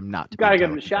reason for them not to. Gotta give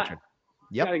them a shot.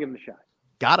 Yep. Gotta give them a shot.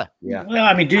 Gotta. Yeah. Well,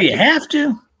 I mean, do you have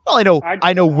to? Well,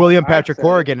 I know William Patrick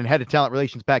Corgan and head of talent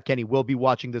relations Pat Kenny will be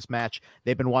watching this match.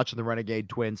 They've been watching the Renegade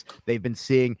Twins. They've been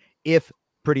seeing if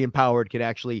Pretty Empowered can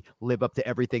actually live up to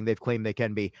everything they've claimed they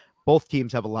can be. Both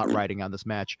teams have a lot riding on this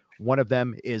match. One of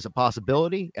them is a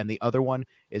possibility, and the other one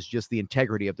is just the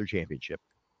integrity of their championship.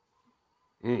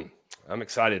 I'm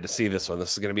excited to see this one.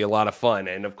 This is going to be a lot of fun.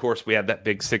 And, of course, we have that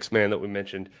big six-man that we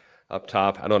mentioned up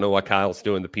top. I don't know why Kyle's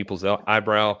doing the people's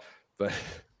eyebrow, but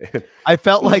I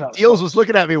felt like Dealz was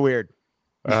looking at me weird.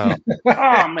 Oh,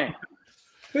 man.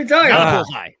 We're talking about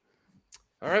bullseye.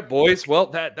 All right, boys. Well,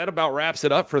 that about wraps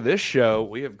it up for this show.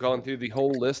 We have gone through the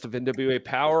whole list of NWA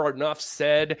Power. Enough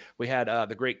said. We had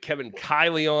the great Kevin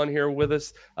Kiley on here with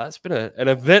us. It's been an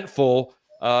eventful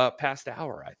past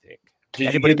hour, I think. Did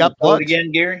anybody got plugged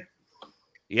again, Gary?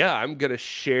 Yeah, I'm gonna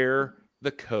share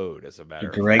the code as a matter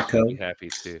of fact. The right code. Happy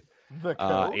to.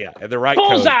 Yeah, the right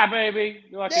bullseye, code. baby.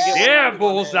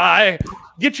 Bullseye.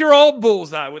 Get your own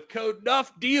bullseye with code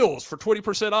NUFF Dealz for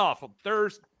 20% off on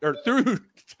Thursday or through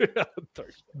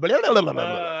Thursday.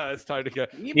 It's time to go.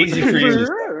 Easy for you.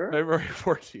 February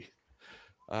 14th.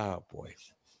 Oh boy.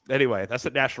 Anyway, that's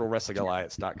at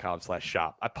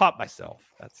nationalwrestlingalliance.com/shop. I popped myself.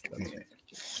 That's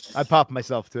I popped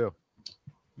myself too.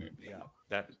 Yeah,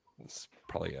 that's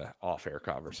probably an off-air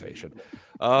conversation.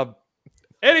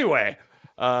 Anyway,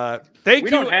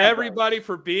 thank you everybody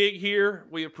for being here.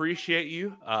 We appreciate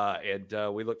you, and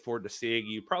we look forward to seeing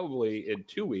you probably in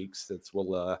 2 weeks, since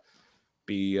we'll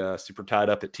be super tied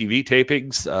up at TV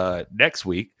tapings next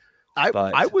week.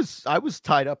 I was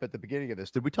tied up at the beginning of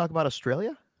this. Did we talk about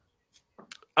Australia?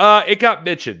 It got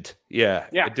mentioned. Yeah,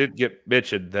 it did get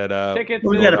mentioned that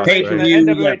we got a pay-per-view,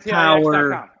 we got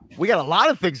Power. We got a lot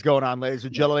of things going on, ladies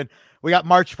and gentlemen. We got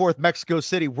March 4th, Mexico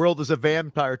City, World is a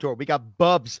Vampire Tour. We got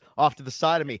Bubs off to the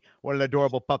side of me. What an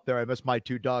adorable pup there. I miss my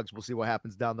two dogs. We'll see what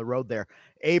happens down the road there.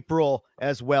 April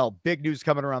as well. Big news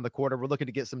coming around the corner. We're looking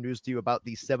to get some news to you about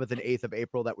the 7th and 8th of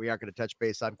April that we aren't going to touch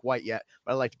base on quite yet,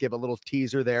 but I'd like to give a little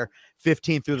teaser there.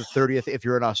 15th through the 30th if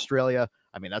you're in Australia.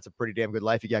 I mean, that's a pretty damn good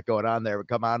life you got going on there. But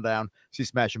come on down, see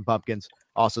Smashing Pumpkins.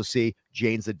 Also see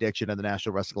Jane's Addiction and the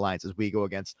National Wrestling Alliance as we go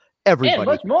against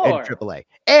everybody in AAA.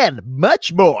 And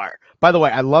much more. By the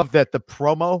way, I love that the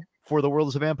promo for the World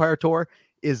is a Vampire Tour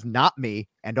is not me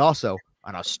and also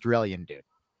an Australian dude.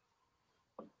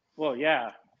 Well,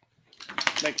 yeah.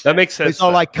 That makes sense. It's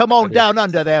all like, come on down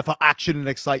under there for action and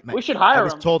excitement. We should hire him. I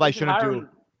was told I shouldn't do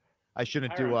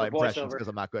impressions because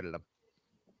I'm not good at them.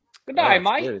 Good night,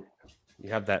 Mike. You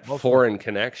have that foreign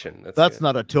connection. That's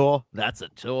not a tour. That's a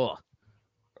tour.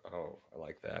 Oh, I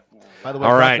like that. By the way,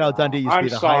 Crocodile Dundee used to be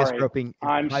the highest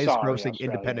grossing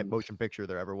independent motion picture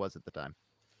there ever was at the time.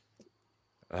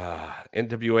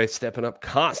 NWA stepping up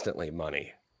constantly,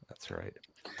 money. That's right.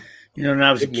 You know, when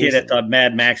I was a kid, I thought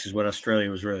Mad Max is what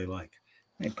Australia was really like.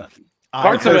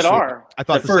 Parts of it are. I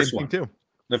thought the first same thing too.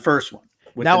 The first one.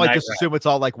 Now I just assume it's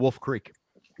all like Wolf Creek.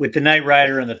 With the Knight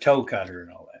Rider and the Toe Cutter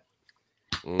and all that.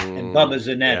 And Bubba's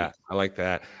in that. Yeah, I like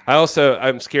that.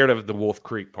 I'm scared of the Wolf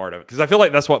Creek part of it because I feel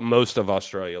like that's what most of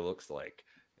Australia looks like,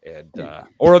 and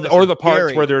or the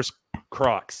parts where there's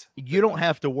crocs. You don't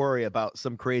have to worry about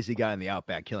some crazy guy in the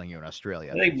outback killing you in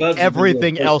Australia.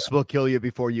 Everything else will kill you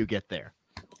before you get there.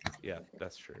 Yeah,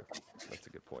 that's true. That's a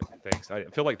good point. Thanks. I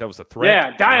feel like that was a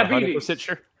threat. Yeah, diabetes. 100%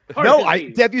 sure. No,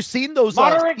 have you seen those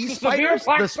spiders?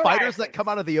 The spiders that come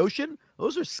out of the ocean?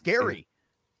 Those are scary.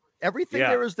 Everything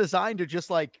there is designed to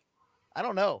just like, I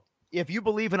don't know. If you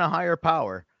believe in a higher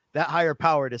power, that higher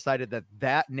power decided that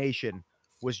that nation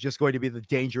was just going to be the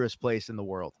dangerous place in the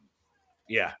world.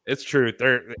 Yeah, it's true.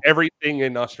 Everything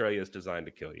in Australia is designed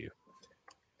to kill you.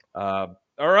 All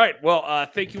right. Well,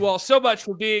 thank you all so much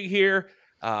for being here.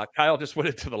 Kyle just went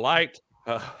into the light.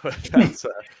 That's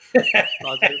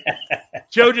positive.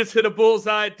 Joe just hit a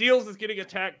bullseye. Dealz is getting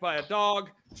attacked by a dog.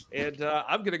 And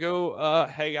I'm going to go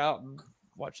hang out and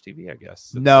watch TV, I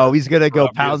guess. No, he's going to go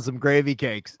pound some gravy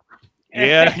cakes.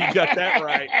 Yeah, you got that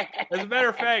right. As a matter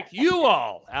of fact, you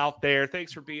all out there,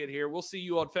 thanks for being here. We'll see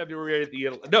you on February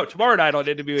tomorrow night on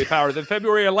NWA Power, then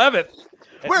February 11th.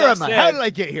 Where am I? How did I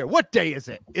get here? What day is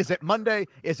it? Is it Monday?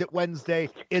 Is it Wednesday?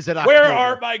 Is it October? Where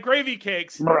are my gravy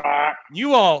cakes?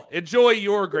 You all enjoy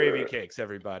your gravy cakes,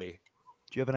 everybody. Do you have an